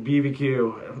home-cooked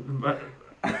BBQ.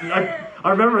 I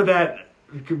remember that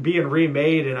being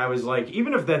remade, and I was like,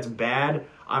 even if that's bad,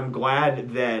 I'm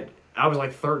glad that I was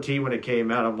like 13 when it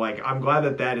came out. I'm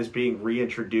glad that is being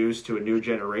reintroduced to a new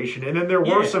generation. And then there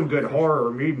were some good horror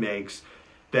remakes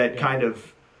that kind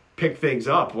of pick things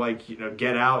up. Like,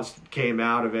 Get Out came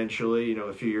out eventually,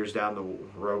 a few years down the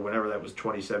road, whenever that was,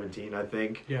 2017, I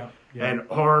think. Yeah. And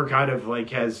horror kind of like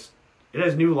has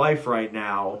new life right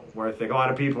now, where I think a lot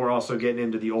of people are also getting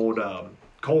into the old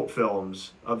cult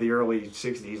films of the early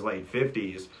 60s, late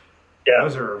 50s. Yeah.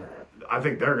 I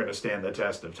think they're going to stand the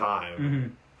test of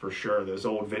time, for sure. Those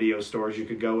old video stores you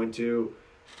could go into,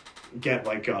 get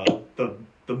like the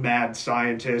Mad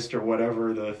Scientist or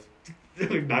whatever, the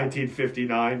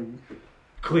 1959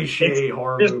 cliche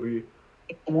horror movie.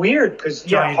 It's weird because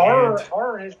Giant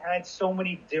horror has had so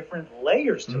many different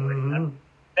layers to it. It's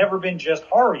never been just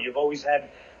horror. You've always had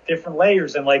different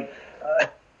layers, and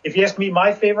if you ask me,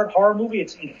 my favorite horror movie,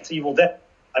 it's Evil Dead.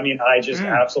 I mean, I just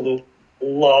absolutely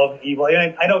love Evil.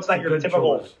 And I know it's not your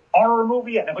typical horror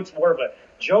movie. I know it's more of a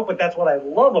joke, but that's what I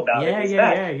love about it.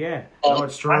 Yeah. No,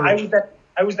 it's true.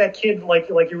 I was that kid, like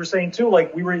you were saying too.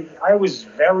 I was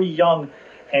very young,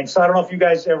 and so I don't know if you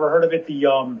guys ever heard of it.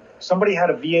 Somebody had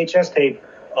a VHS tape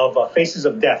of Faces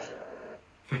of Death.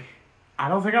 I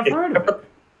don't think I've heard of it.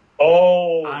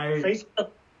 Oh,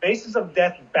 Faces of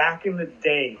Death back in the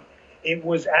day. It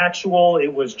was actual.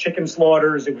 It was chicken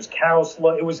slaughters. It was cow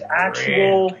slaughter. It was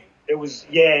actual. Really? It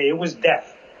was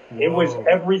death. Whoa. It was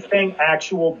everything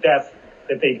actual death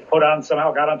that they put on,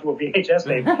 somehow got onto a VHS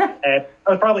tape. And I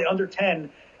was probably under 10.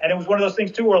 And it was one of those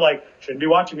things too where shouldn't be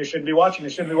watching this, shouldn't be watching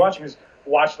this.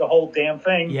 Watch the whole damn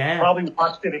thing. Yeah. Probably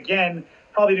watched it again.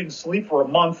 Probably didn't sleep for a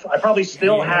month. I probably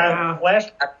still have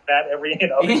flashbacks to that every,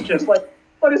 it's just but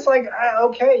it's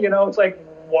okay, it's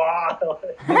wow.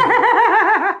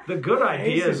 The good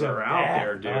ideas are out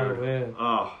there, dude.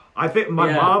 Oh, I think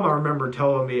my mom, I remember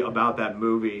telling me about that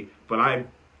movie, but I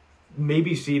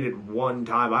maybe seen it one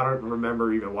time. I don't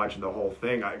remember even watching the whole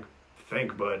thing, I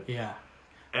think, but yeah.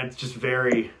 And it's just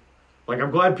very,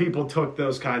 I'm glad people took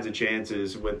those kinds of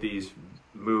chances with these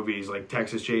movies. Like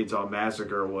Texas Chainsaw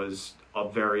Massacre was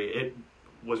it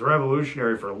was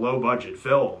revolutionary for low budget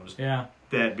films. Yeah.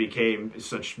 That became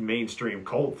such mainstream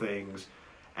cult things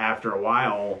after a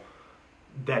while.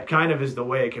 That kind of is the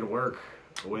way it can work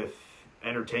with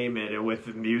entertainment and with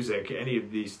music. Any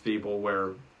of these people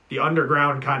where the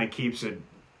underground kind of keeps it,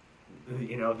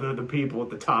 the people at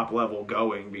the top level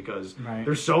going, because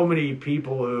there's so many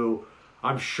people who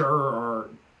I'm sure are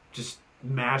just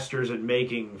masters at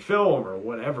making film or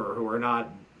whatever, who are not,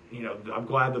 I'm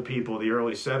glad the people of the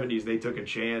early 70s, they took a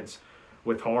chance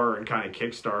with horror and kind of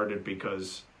kickstarted,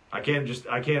 because I can't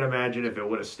imagine if it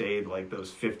would have stayed like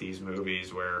those 50s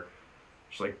movies where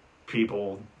it's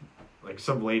people,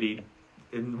 some lady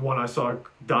in one I saw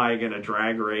dying in a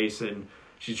drag race, and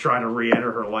she's trying to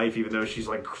re-enter her life even though she's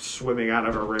swimming out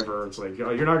of a river. It's oh,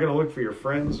 you're not going to look for your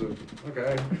friends?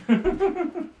 Okay.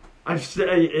 I'm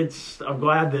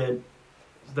glad that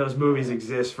those movies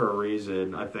exist for a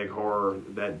reason. I think horror,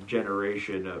 that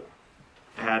generation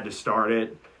had to start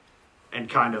it and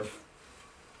kind of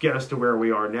get us to where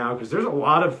we are now, because there's a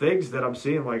lot of things that I'm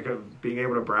seeing, being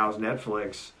able to browse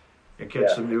Netflix and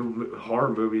catch some new horror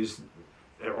movies,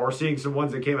 or seeing some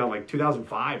ones that came out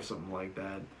 2005, something like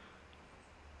that.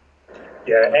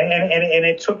 Yeah, and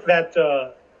it took that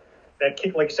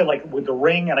kick, like you said, with The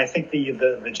Ring, and I think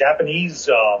the Japanese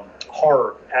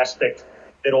horror aspect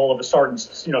that all of a sudden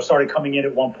started coming in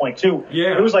at one point too.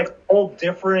 Yeah, it was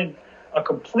a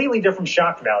completely different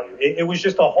shock value. It was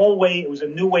just a whole way. It was a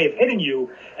new way of hitting you,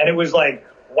 and it was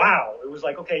wow. It was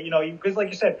okay, because like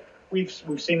you said, we've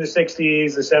seen the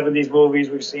 60s, the 70s movies.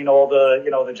 We've seen all the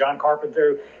the John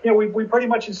Carpenter. We pretty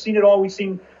much have seen it all. We've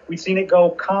seen it go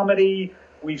comedy.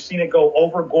 We've seen it go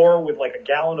over gore with a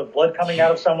gallon of blood coming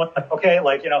out of someone. Okay,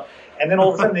 and then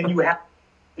all of a sudden, then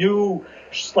you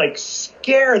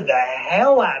scare the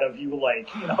hell out of you.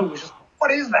 It was just,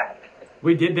 what is that?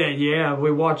 We did that, yeah.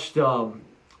 We watched, there's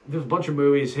a bunch of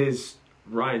movies,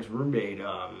 Ryan's roommate,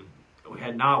 we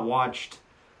had not watched,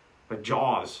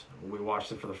 Jaws. We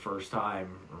watched it for the first time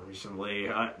recently.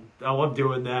 I love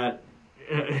doing that,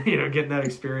 getting that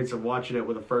experience of watching it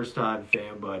with a first-time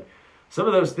fan, but some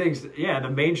of those things, the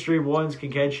mainstream ones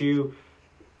can catch you.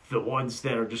 The ones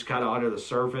that are just kind of under the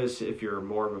surface, if you're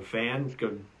more of a fan,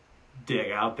 go dig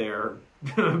out there.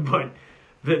 But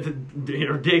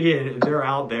dig in, they're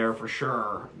out there for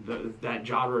sure. That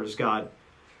genre's got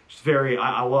just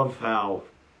I love how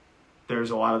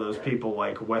there's a lot of those people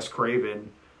like Wes Craven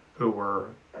who were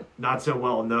not so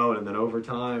well known, and then over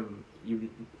time you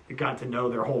got to know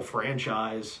their whole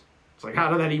franchise It's like,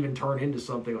 how did that even turn into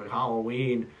something like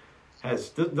Halloween?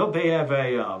 Don't they have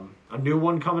a new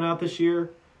one coming out this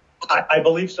year? I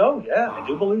believe so. Yeah, I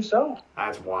do believe so.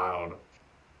 That's wild.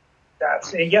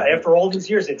 After all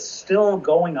these years, it's still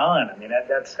going on. I mean,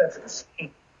 that's insane.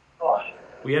 Oh.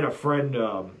 We had a friend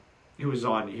who was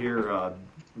on here,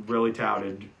 really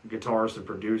talented guitarist and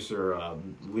producer,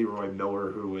 Leroy Miller,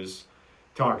 who was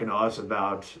talking to us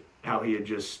about how he had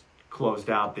just closed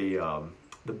out the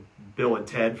Bill and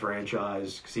Ted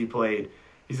franchise, because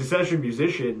he's a session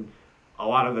musician a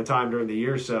lot of the time during the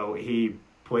year, so he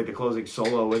played the closing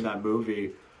solo in that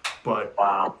movie. But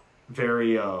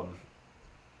very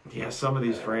some of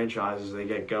these franchises, they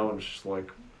get going, it's just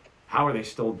like, how are they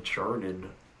still churning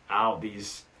out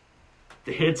these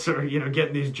hits, or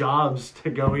getting these jobs to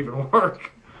go even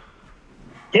work?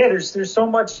 Yeah, there's so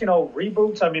much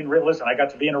reboots. I mean, listen, I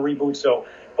got to be in a reboot, so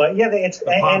but yeah, it's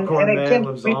the Popcorn and Man again,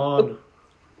 lives on.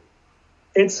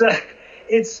 It's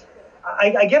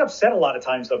I get upset a lot of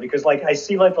times though, because like I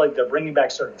see like they're bringing back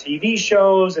certain TV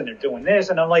shows and they're doing this,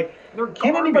 and I'm like,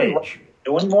 can't anybody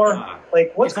doing more?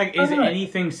 Like, what's it's like, is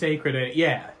anything sacred?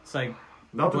 Yeah, it's like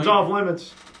nothing's off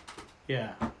limits.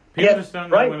 Yeah, people just don't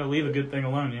know when to leave a good thing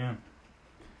alone.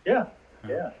 Yeah.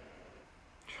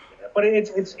 But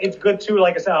it's good too.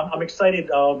 Like I said, I'm excited.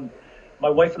 My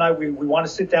wife and I, we want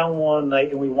to sit down one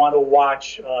night and we want to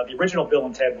watch the original Bill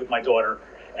and Ted with my daughter,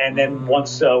 and then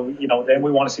once then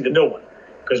we want to see the new one,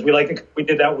 because we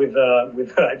did that with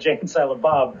Jay and Silent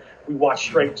Bob. We watched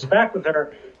straight back with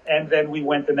her, and then we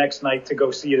went the next night to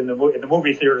go see it in the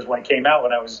movie theaters when it came out.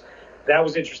 That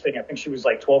was interesting. I think she was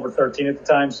like 12 or 13 at the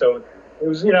time, so it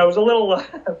was it was a little,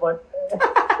 but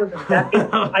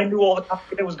I knew all the stuff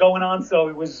that was going on, so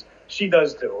it was. She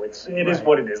does too. It is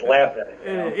what it is. Laugh at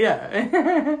it.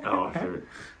 Yeah. Oh, they're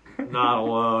not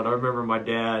alone. I remember my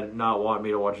dad not wanting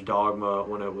me to watch Dogma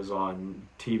when it was on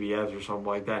TBS or something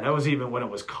like that. That was even when it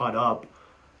was cut up.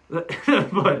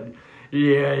 But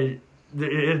yeah,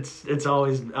 it's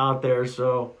always out there.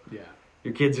 So yeah,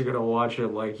 your kids are gonna watch it.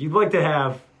 Like, you'd like to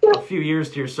have a few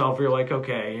years to yourself. Where you're like,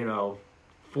 okay,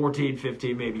 14,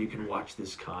 15, maybe you can watch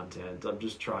this content. I'm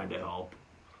just trying to help.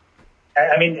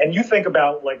 I mean, and you think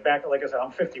about like I said,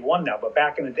 I'm 51 now, but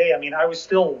back in the day, I mean, I was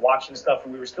still watching stuff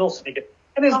and we were still sneaking.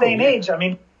 In this day and age, I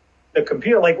mean, the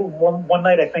computer, like one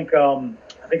night, I think I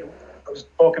was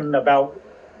talking about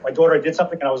my daughter. I did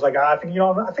something and I was like, I think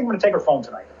I'm going to take her phone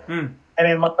tonight. And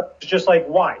then my was just like,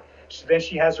 why? Then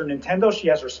she has her Nintendo, she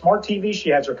has her smart TV, she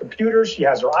has her computer, she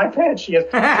has her iPad, she has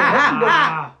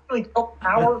really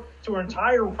power to her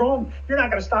entire room. You're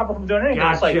not going to stop her from doing anything.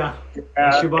 Gotcha. It's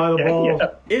like, you buy the ball. Yeah.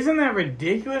 Isn't that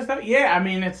ridiculous though? Yeah, I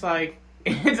mean, it's like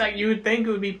you would think it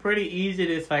would be pretty easy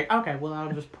to. It's like, okay, well,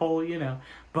 I'll just pull,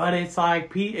 But it's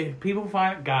like, if people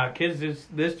find, kids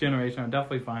this generation are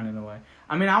definitely finding a way.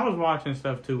 I mean, I was watching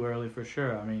stuff too early for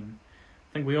sure. I mean,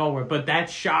 I think we all were. But that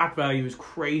shock value is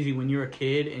crazy when you're a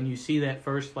kid and you see that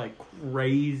first, like,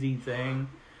 crazy thing.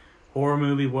 Horror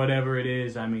movie, whatever it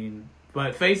is. I mean,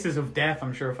 but Faces of Death,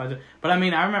 I'm sure if I did. But I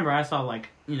mean, I remember I saw, like,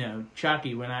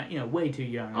 Chucky when I, way too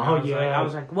young. I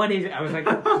was like, what is it? I was like,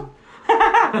 I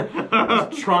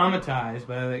was traumatized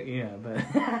by, like, but...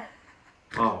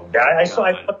 Oh, yeah, I saw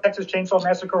Texas Chainsaw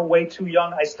Massacre way too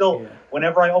young. I still,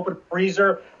 whenever I open a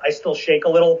freezer, I still shake a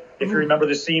little. If you remember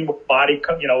the scene with body,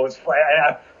 it's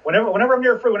whenever I'm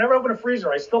near whenever I open a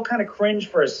freezer, I still kind of cringe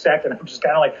for a second. I'm just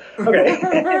kind of like, okay,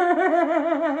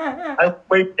 I'm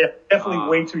definitely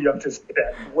way too young to see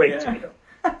that. Way too young.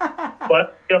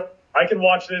 But I can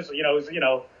watch this.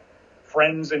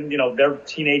 Friends and their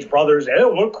teenage brothers. Hey,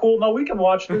 look cool. No, we can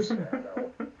watch this.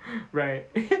 Right.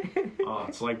 Oh,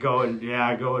 it's like going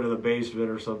to the basement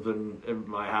or something in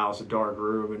my house, a dark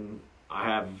room, and I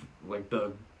have like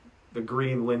the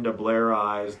green Linda Blair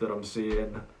eyes that I'm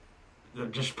seeing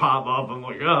that just pop up. I'm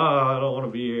like, I don't want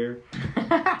to be here.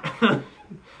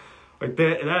 Like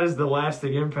that is the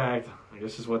lasting impact, I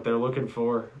guess, is what they're looking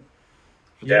for.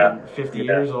 50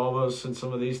 years almost since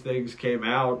some of these things came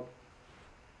out.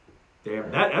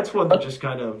 Damn, that's one that just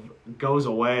kind of goes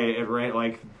away. It ran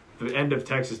like the end of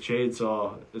Texas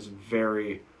Chainsaw is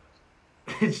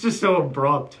it's just so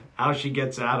abrupt how she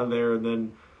gets out of there, and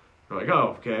then we're like,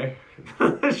 oh, okay.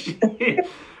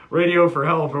 Radio for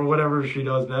help or whatever she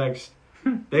does next.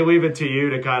 They leave it to you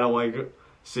to kind of like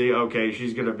see, okay,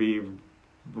 she's going to be,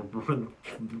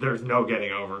 there's no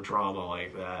getting over trauma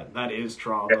like that. That is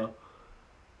trauma.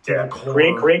 Yeah,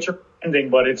 great your ending,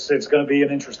 but it's going to be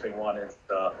an interesting one.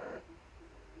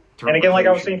 And again, like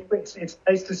I was saying, it's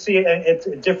nice to see it at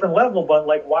a different level, but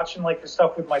like watching like the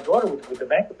stuff with my daughter with the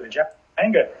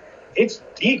manga, it's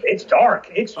deep, it's dark,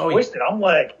 it's twisted. I'm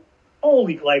like,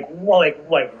 holy, like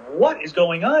what is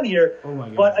going on here? Oh my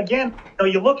God. But again,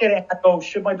 you look at it and I go,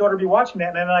 should my daughter be watching that?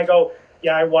 And then I go,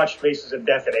 yeah, I watched Faces of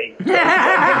Death at 8.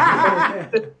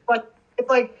 But it's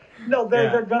like, no,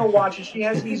 they're going to watch it. She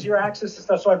has easier access to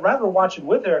stuff, so I'd rather watch it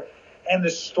with her. And the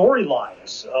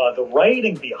storylines, the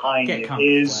writing behind it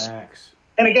is,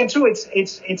 and again too,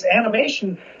 it's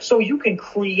animation, so you can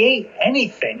create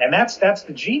anything, and that's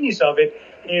the genius of it.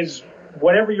 Is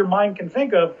whatever your mind can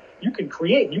think of, you can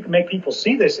create. You can make people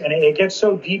see this, and it gets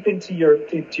so deep into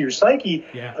your psyche.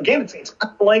 Yeah. Again, it's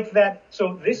kind of like that.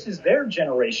 So this is their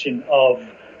generation of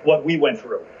what we went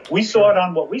through. We saw it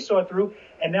on what we saw it through,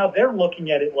 and now they're looking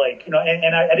at it like, and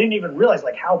I didn't even realize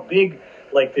like how big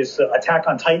like this Attack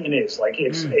on Titan is. Like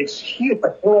it's huge,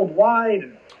 like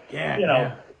worldwide, and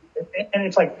and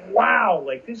it's like, wow,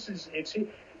 like this is it's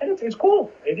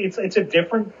cool. It's a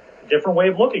different way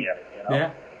of looking at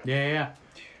it.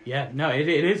 Yeah. No, it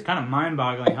is kind of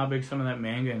mind-boggling how big some of that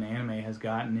manga and anime has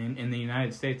gotten in the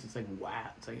United States. It's like, wow.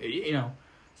 It's like,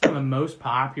 some of the most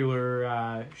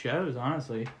popular shows,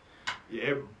 honestly.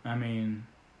 Yeah. I mean,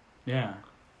 yeah.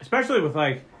 Especially with,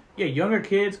 like, younger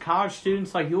kids, college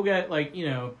students. Like, you'll get, like,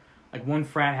 like one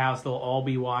frat house, they'll all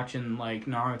be watching, like,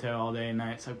 Naruto all day and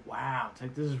night. It's like, wow. It's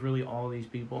like, this is really all these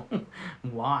people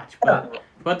watch.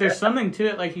 But there's something to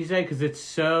it, like you say, because it's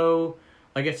so...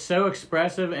 Like, it's so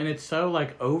expressive, and it's so,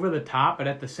 like, over the top, but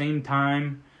at the same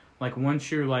time, like, once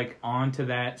you're, like, onto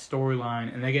that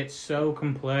storyline, and they get so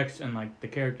complex, and, like, the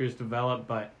characters develop,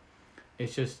 but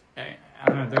it's just, I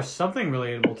don't know, there's something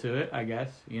relatable to it, I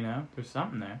guess, There's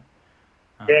something there.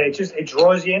 It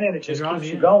draws you in, and it just keeps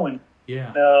you going.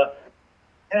 Yeah.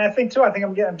 And I think, too,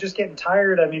 I'm just getting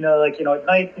tired. I mean, at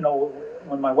night,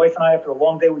 when my wife and I, after a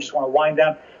long day, we just want to wind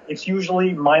down. It's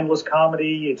usually mindless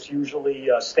comedy. It's usually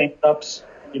stand-ups.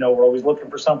 We're always looking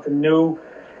for something new.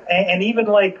 And even,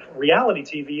 like, reality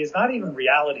TV is not even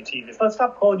reality TV. Let's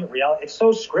stop calling it reality. It's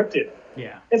so scripted.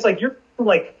 Yeah. It's like you're,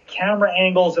 like, camera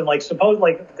angles and, like, suppose,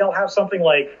 like, they'll have something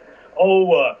like,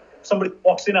 somebody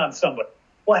walks in on somebody.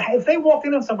 Well, if they walked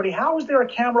in on somebody, how is there a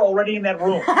camera already in that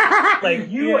room?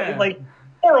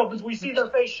 Door opens, we see their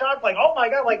face shocked, like, oh, my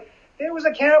God, like, there was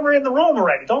a camera in the room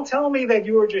already. Don't tell me that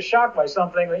you were just shocked by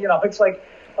something. It's like,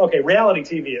 okay, reality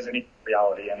TV isn't even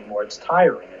reality anymore. It's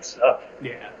tiring. It's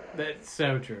Yeah, that's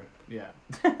so true. Yeah.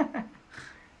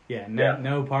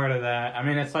 No part of that. I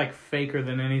mean, it's like faker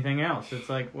than anything else. It's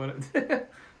like what? It's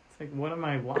like what am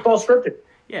I watching? It's all scripted.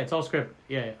 Yeah, it's all scripted.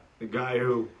 Yeah. The guy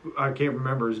who I can't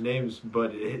remember his names,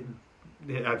 but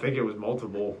I think it was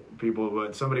multiple people.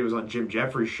 But somebody was on Jim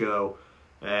Jeffries' show,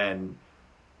 and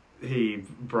he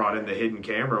brought in the hidden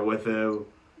camera with him.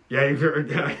 Yeah,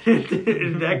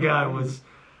 that guy was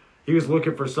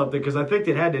looking for something, because I think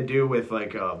it had to do with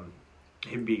like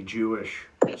him being Jewish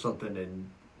or something, and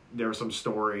there was some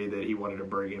story that he wanted to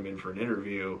bring him in for an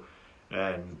interview,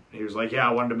 and he was like, yeah,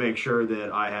 I wanted to make sure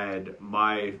that I had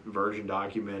my version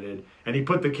documented, and he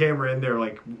put the camera in there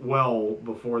like well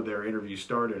before their interview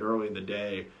started early in the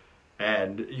day,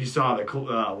 and you saw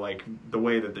the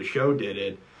way that the show did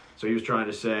it. So he was trying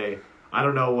to say, I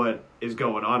don't know what is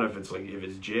going on, if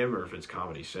it's Jim or if it's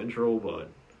Comedy Central, but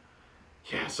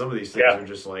yeah, some of these things are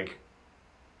just like,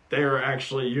 they're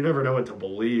actually, you never know what to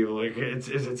believe. Like, is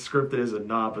it scripted, is it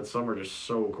not? But some are just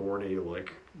so corny.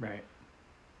 Like, right.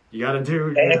 You got to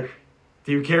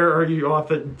do you care? Are you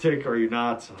authentic? Are you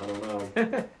not? I don't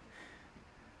know.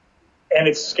 And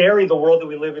it's scary, the world that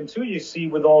we live in, too. You see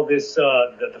with all this,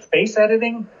 the face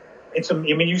editing,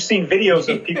 you've seen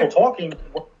videos of people talking,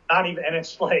 not even, and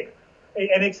it's like,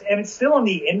 and it's still in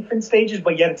the infant stages,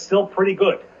 but yet it's still pretty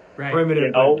good. Right.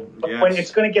 Primitive, But when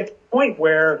it's going to get to the point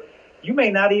where you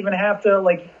may not even have to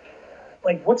like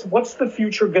what's the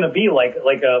future going to be like?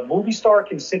 Like a movie star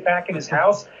can sit back in his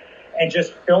house and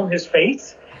just film his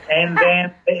face, and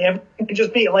then it can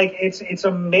just be like, it's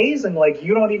amazing. Like,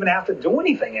 you don't even have to do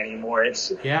anything anymore.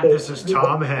 This is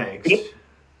Tom Hanks.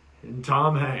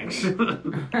 Tom Hanks.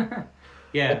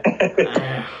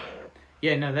 Yeah.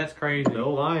 Yeah, no, that's crazy.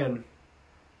 No lying.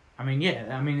 I mean,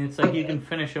 it's like you can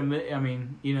finish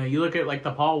you look at like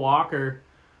the Paul Walker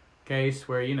case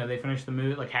where, they finished the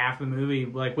movie, like half the movie,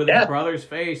 like with his brother's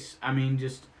face,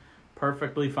 just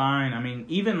perfectly fine. I mean,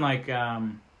 even like,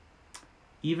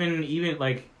 even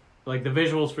like the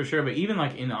visuals for sure, but even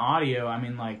like in audio,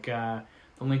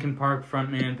 the Linkin Park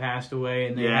frontman passed away,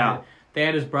 and they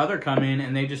had his brother come in,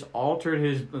 and they just altered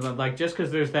his, like, just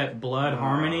because there's that blood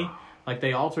harmony, like,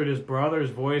 they altered his brother's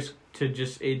voice to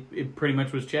just, it pretty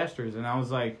much was Chester's, and I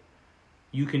was like,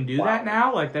 you can do that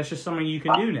now? Like, that's just something you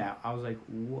can do now. I was like,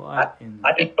 what?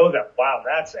 I didn't know that. Wow,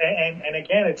 that's, and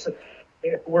again,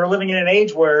 we're living in an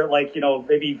age where, like,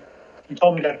 maybe you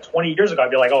told me that 20 years ago,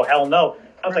 I'd be like, oh, hell no.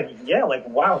 I was like, yeah, like,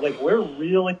 wow, like, we're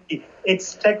really,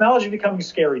 it's technology becoming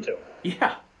scary, too.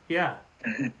 Yeah.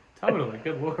 Totally.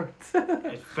 Good Lord.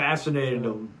 It's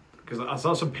fascinating because I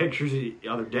saw some pictures the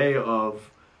other day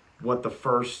of what the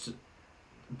first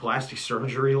plastic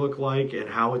surgery looked like and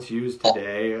how it's used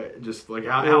today. Just like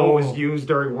how it was used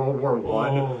during World War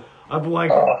I. I'm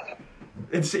like,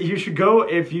 you should go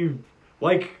if you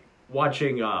like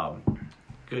watching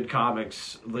good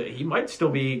comics. He might still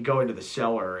be going to the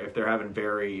cellar if they're having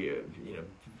very,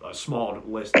 a small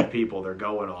list of people they're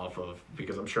going off of,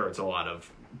 because I'm sure it's a lot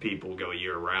of people go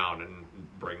year round and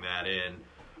bring that in.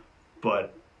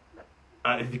 But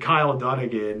Kyle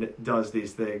Dunnigan does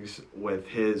these things with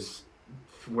his,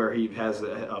 where he has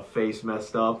a face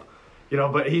messed up,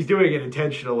 but he's doing it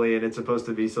intentionally, and it's supposed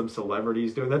to be some celebrity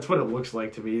he's doing. That's what it looks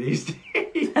like to me these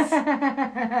days.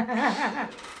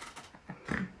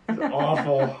 It's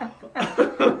awful.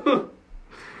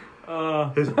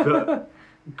 His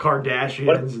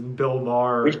Kardashians and Bill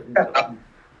Maher.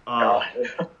 I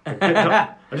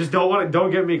just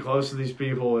don't get me close to these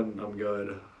people, and I'm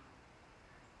good.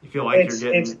 You feel like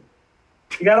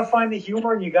you got to find the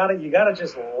humor, and you got to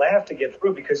just laugh to get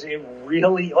through, because it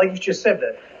really, like you just said,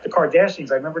 the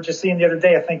Kardashians. I remember just seeing the other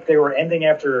day. I think they were ending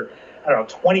after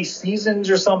 20 seasons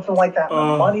or something like that. The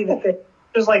money that they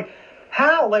just like,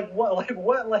 how, like what,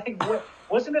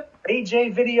 wasn't it an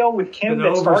AJ video with Kim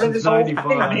that started this whole thing?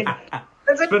 I mean,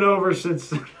 it's been over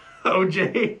since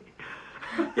OJ.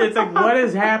 It's like, what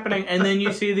is happening? And then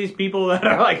you see these people that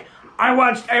are like, I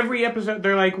watched every episode.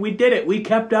 They're like, we did it. We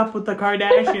kept up with the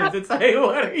Kardashians. It's like,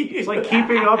 what are you? It's like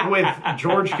keeping up with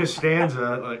George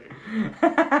Costanza. Like,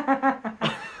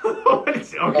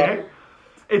 okay.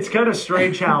 It's kind of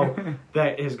strange how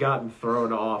that has gotten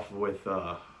thrown off with,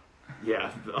 oh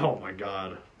my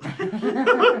God.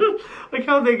 Like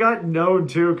how they got known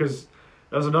too, because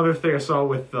that was another thing I saw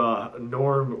with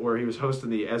Norm, where he was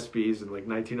hosting the ESPYs in like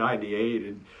 1998,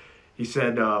 and he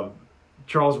said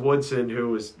Charles Woodson,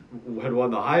 who had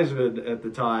won the Heisman at the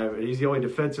time, and he's the only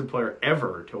defensive player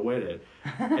ever to win it,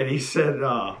 and he said,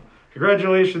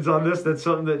 congratulations on this, that's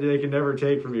something that they can never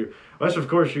take from you. Unless, of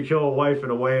course, you kill a wife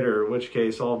and a waiter, in which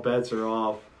case all bets are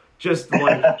off. Just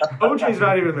like, OJ's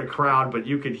not even in the crowd, but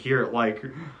you could hear it, like,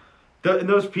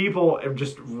 those people have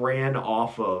just ran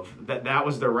off of that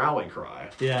was their rally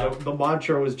cry. Yeah. The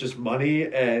mantra was just money,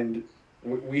 and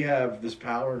we have this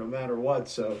power no matter what.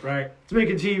 So right. Let's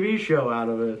make a TV show out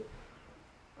of it.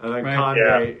 And then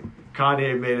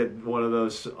Kanye made it one of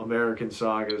those American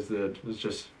sagas that was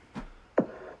just,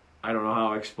 I don't know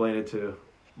how I explain it to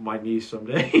my niece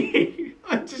someday.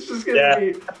 It's just going to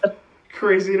be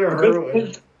crazy to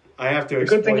her. I have to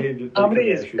explain it to comedy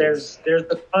is there's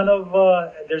a ton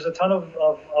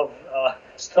of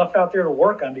stuff out there to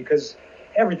work on, because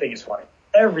everything is funny.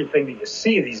 Everything that you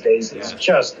see these days is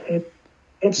just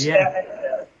it's. I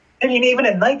mean, even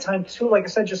at nighttime too. Like I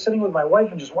said, just sitting with my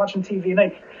wife and just watching TV at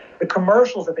night, the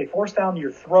commercials that they force down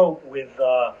your throat with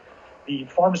the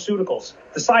pharmaceuticals,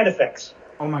 the side effects.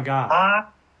 Oh my God.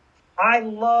 I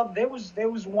love, there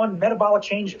was one, metabolic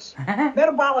changes.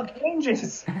 Metabolic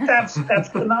changes. That's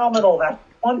phenomenal. That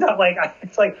one that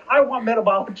it's like, I want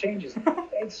metabolic changes.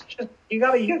 It's just, you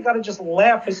gotta just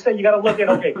laugh instead. You gotta look at,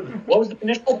 okay, what was the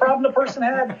initial problem the person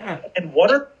had, and what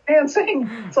are they dancing?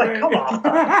 It's like, come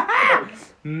on.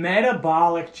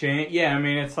 Metabolic change. Yeah, I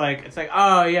mean, it's like,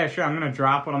 oh yeah, sure, I'm gonna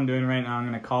drop what I'm doing right now. I'm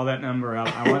gonna call that number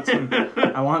up. I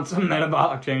want some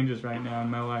metabolic changes right now in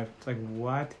my life. It's like,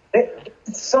 what?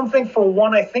 It's something for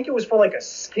one. I think it was for like a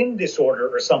skin disorder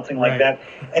or something like that.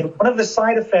 And one of the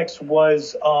side effects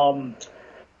was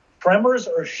tremors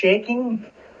or shaking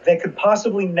that could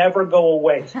possibly never go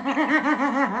away.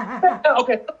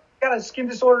 Okay. Got a skin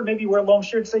disorder, maybe wear a long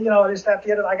shirt, say, this, that,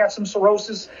 the other. I got some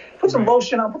cirrhosis. Put some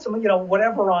lotion on, put some,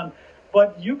 whatever on.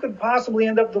 But you could possibly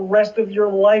end up the rest of your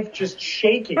life just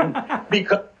shaking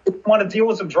because you want to deal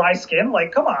with some dry skin.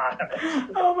 Like, come on.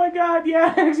 Oh my God!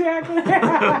 Yeah, exactly.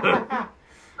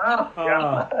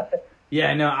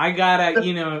 Yeah, no, I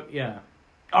gotta, yeah.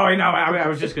 Oh, no, I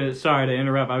was just gonna. Sorry to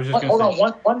interrupt. I was just gonna. Hold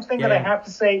on. One thing that I have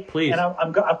to say, please, and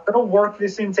I'm gonna work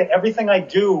this into everything I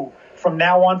do from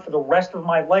now on for the rest of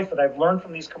my life that I've learned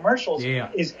from these commercials.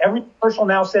 Is every commercial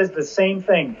now says the same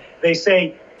thing. They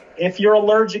say, if you're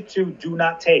allergic to, do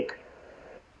not take.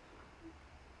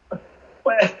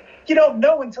 Well, you don't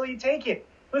know until you take it.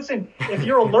 Listen, if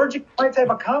you're allergic to my type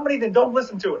of comedy, then don't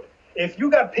listen to it. If you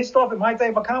got pissed off at my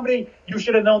type of comedy, you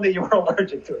should have known that you were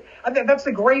allergic to it. I think that's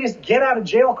the greatest get out of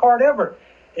jail card ever.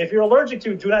 If you're allergic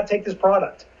to, do not take this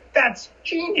product. That's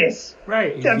genius.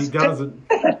 Right. He doesn't.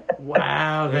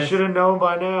 Wow. They should have known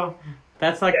by now.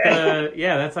 That's like the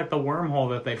wormhole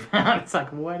that they found. It's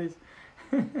like, what is?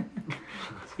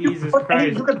 Jesus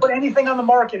Christ! You could put anything on the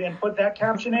market and put that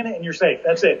caption in it, and you're safe.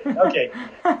 That's it. Okay.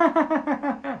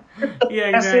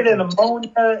 Yeah, Acid exactly. and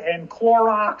ammonia and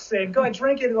Clorox, and go ahead,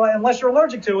 drink it unless you're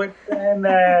allergic to it, and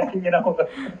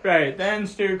Right, then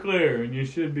steer clear, and you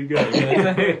should be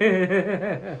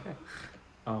good.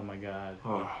 Oh my God.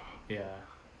 Oh. Yeah.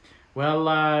 Well,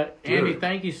 Andy,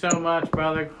 thank you so much,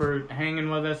 brother, for hanging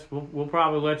with us. We'll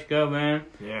probably let you go, man.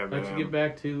 Yeah, Let's man. get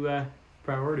back to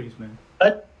priorities, man.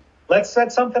 Let's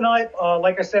set something up.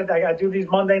 Like I said, I do these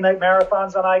Monday night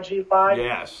marathons on IG Live.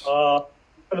 Yes. For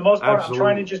the most part, Absolutely. I'm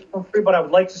trying to just come free, but I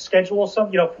would like to schedule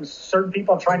some. For certain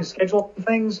people, I'm trying to schedule some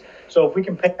things. So if we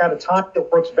can pick out a time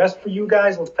that works best for you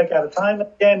guys, let's pick out a time.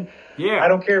 Again, Yeah. I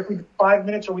don't care if we do 5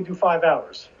 minutes or we do 5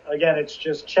 hours. Again, it's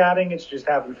just chatting. It's just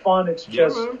having fun. It's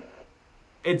just man.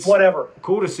 It's whatever.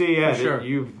 cool to see, For sure. that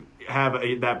you have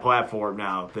that platform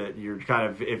now, that you're kind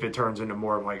of, if it turns into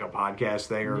more of like a podcast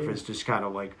thing, or if it's just kind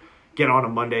of like get on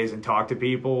on Mondays and talk to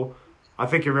people. I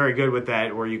think you're very good with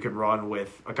that, where you can run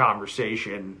with a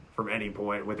conversation from any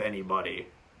point with anybody.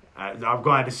 I'm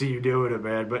glad to see you doing it,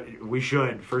 man, but we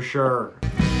should, for sure.